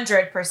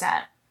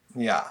 100%.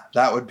 Yeah,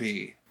 that would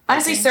be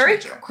honestly. Surrey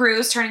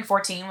Cruz turning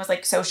 14 was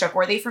like so shook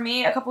worthy for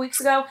me a couple weeks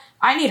ago.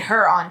 I need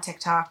her on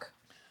TikTok.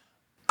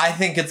 I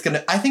think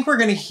we're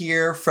gonna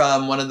hear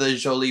from one of the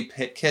Jolie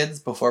Pitt kids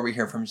before we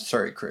hear from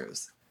Surrey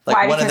Cruz. Like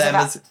why? One because of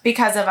them is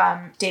because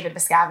of David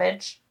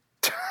Miscavige.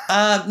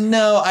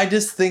 No, I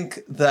just think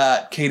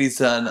that Katie's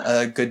done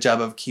a good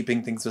job of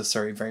keeping things with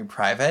Surrey very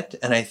private,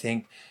 and I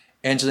think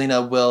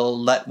Angelina will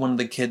let one of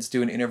the kids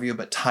do an interview,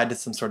 but tied to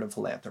some sort of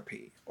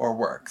philanthropy or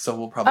work. So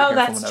we'll probably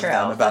hear from one of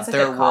them about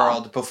their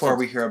world before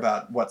we hear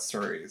about what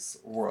Surrey's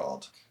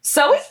world.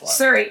 Surrey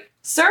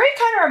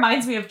kind of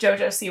reminds me of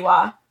JoJo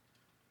Siwa.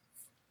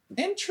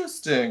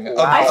 Interesting.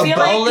 I feel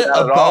like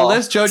a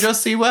bowless JoJo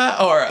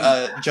Siwa or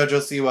a JoJo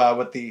Siwa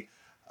with the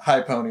high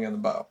pony and the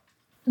bow?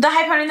 The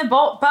high pony and the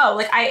bow.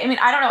 Like, I mean,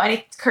 I don't know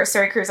any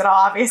Surrey Cruz at all,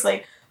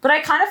 obviously. But I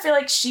kind of feel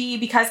like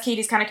because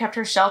Katie's kind of kept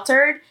her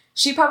sheltered,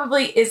 she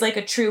probably is like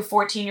a true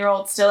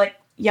 14-year-old, still like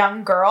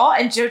young girl.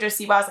 And JoJo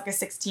Siwa is like a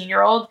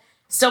 16-year-old,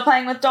 still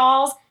playing with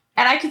dolls.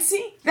 And I could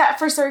see that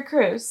for Surrey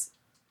Cruz.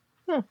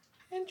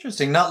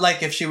 Interesting. Not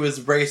like if she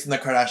was raised in the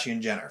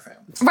Kardashian-Jenner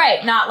family.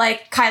 Right. Not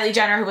like Kylie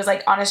Jenner, who was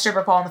like on a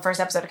stripper pole in the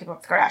first episode of Keeping Up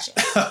with the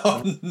Kardashians.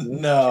 Oh,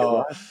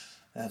 no.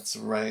 That's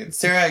right.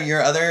 Sarah,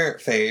 your other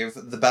fave,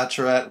 the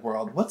Bachelorette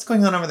world. What's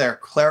going on over there?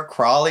 Claire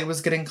Crawley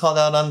was getting called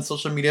out on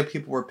social media.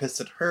 People were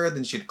pissed at her.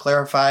 Then she'd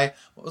clarify.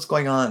 What was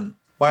going on?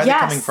 Why are they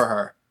coming for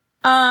her?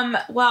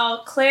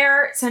 Well,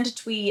 Claire sent a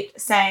tweet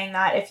saying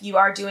that if you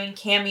are doing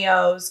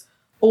cameos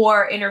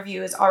or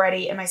interviews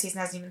already and my season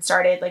hasn't even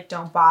started, like,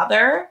 don't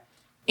bother.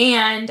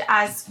 And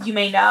as you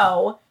may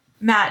know,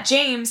 Matt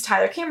James,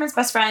 Tyler Cameron's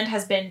best friend,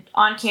 has been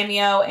on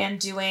Cameo and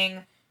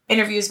doing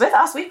interviews with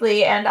Us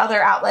Weekly and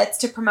other outlets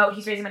to promote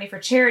he's raising money for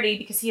charity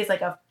because he has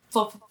like a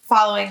full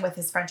following with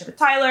his friendship with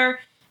Tyler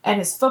and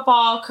his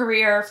football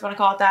career, if you want to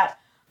call it that.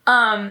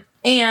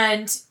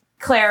 And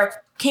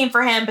Claire came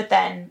for him, but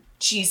then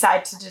she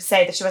decided to just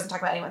say that she wasn't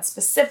talking about anyone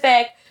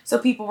specific. So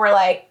people were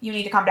like, you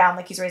need to calm down,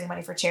 like he's raising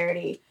money for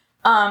charity.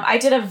 I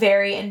did a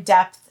very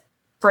in-depth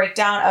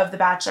breakdown of The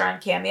Bachelor on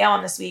Cameo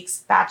on this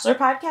week's Bachelor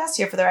podcast,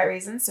 Here for the Right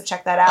Reasons, so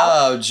check that out.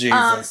 Oh,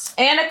 Jesus.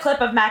 And a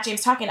clip of Matt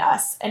James talking to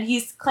us, and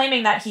he's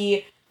claiming that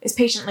he is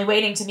patiently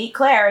waiting to meet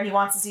Claire, and he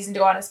wants the season to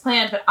go on as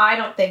planned, but I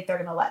don't think they're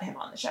going to let him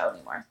on the show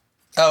anymore.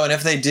 Oh, and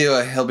if they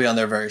do, he'll be on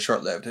there very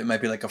short-lived. It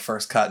might be like a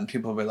first cut, and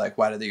people will be like,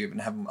 why did they even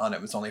have him on? It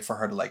was only for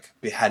her to, like,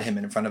 had him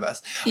in front of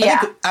us. Yeah. I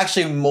think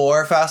actually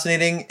more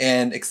fascinating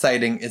and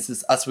exciting is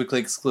this Us Weekly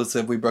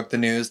exclusive. We broke the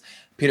news.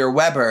 Peter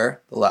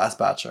Weber, the last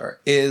Bachelor,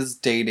 is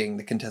dating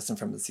the contestant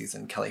from the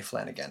season, Kelley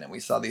Flanagan. And we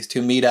saw these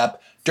two meet up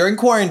during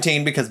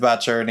quarantine because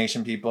Bachelor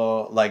Nation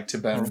people like to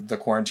bend the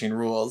quarantine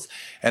rules.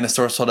 And a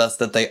source told us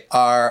that they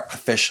are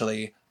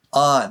officially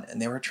on. And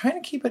they were trying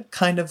to keep it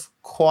kind of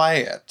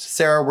quiet.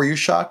 Sarah, were you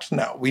shocked?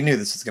 No, we knew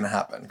this was going to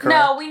happen, correct?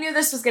 No, we knew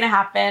this was going to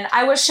happen.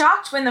 I was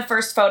shocked when the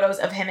first photos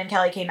of him and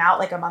Kelley came out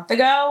like a month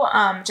ago,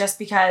 just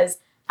because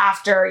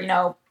after, you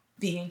know,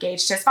 being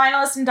engaged to his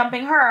finalist and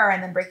dumping her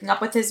and then breaking up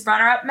with his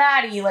runner-up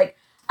Maddie, like,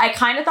 I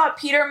kind of thought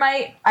Peter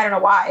might, I don't know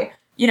why,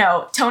 you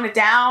know, tone it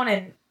down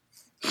and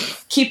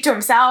keep to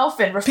himself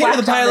and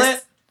reflect on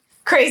this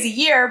crazy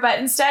year, but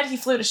instead he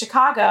flew to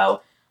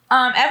Chicago.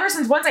 Ever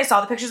since once I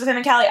saw the pictures of him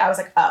and Kelley, I was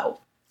like, oh,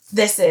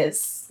 this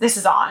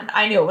is on.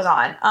 I knew it was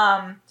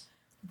on.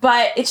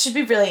 But it should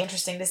be really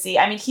interesting to see.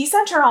 I mean, he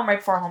sent her home right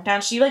before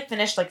hometown. She like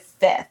finished like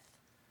 5th.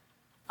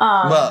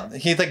 Well,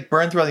 he like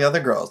burned through all the other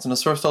girls. And a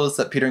source told us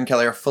that Peter and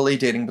Kelley are fully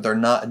dating, but they're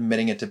not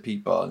admitting it to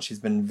people. And she's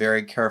been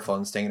very careful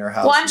in staying in her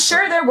house. Well, I'm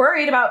sure they're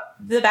worried about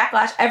the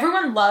backlash.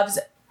 Everyone loves,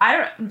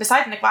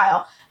 besides Nick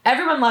Viall,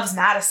 everyone loves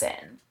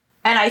Madison.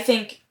 And I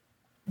think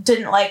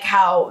didn't like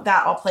how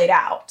that all played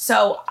out.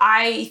 So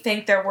I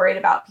think they're worried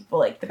about people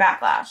like the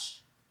backlash.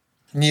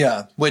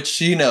 Yeah, which,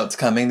 you know, it's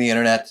coming. The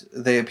internet,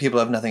 people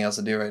have nothing else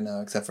to do right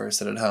now except for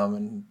sit at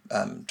home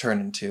and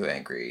turn into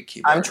angry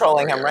keyboard I'm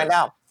trolling warriors. him right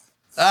now.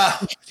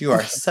 Ah, you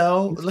are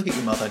so... Look at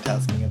you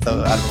multitasking. It's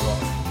so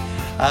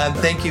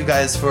admirable. Thank you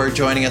guys for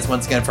joining us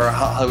once again for our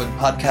Hot Hollywood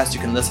podcast. You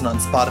can listen on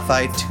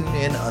Spotify, tune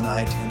in on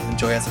iTunes,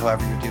 enjoy us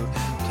however you do.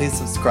 Please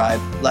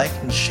subscribe, like,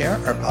 and share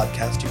our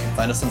podcast. You can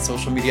find us on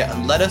social media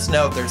and let us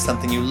know if there's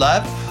something you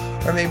love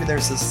or maybe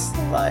there's the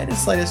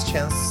slightest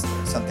chance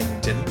something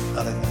didn't,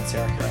 other than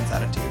Sarah Huron's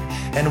attitude.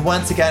 And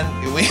once again,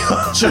 we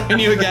will join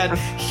you again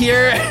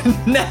here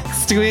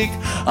next week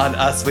on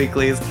Us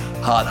Weekly's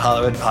Hot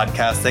Hollywood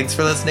podcast. Thanks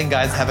for listening,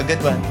 guys. Have a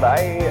good one.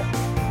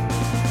 Bye.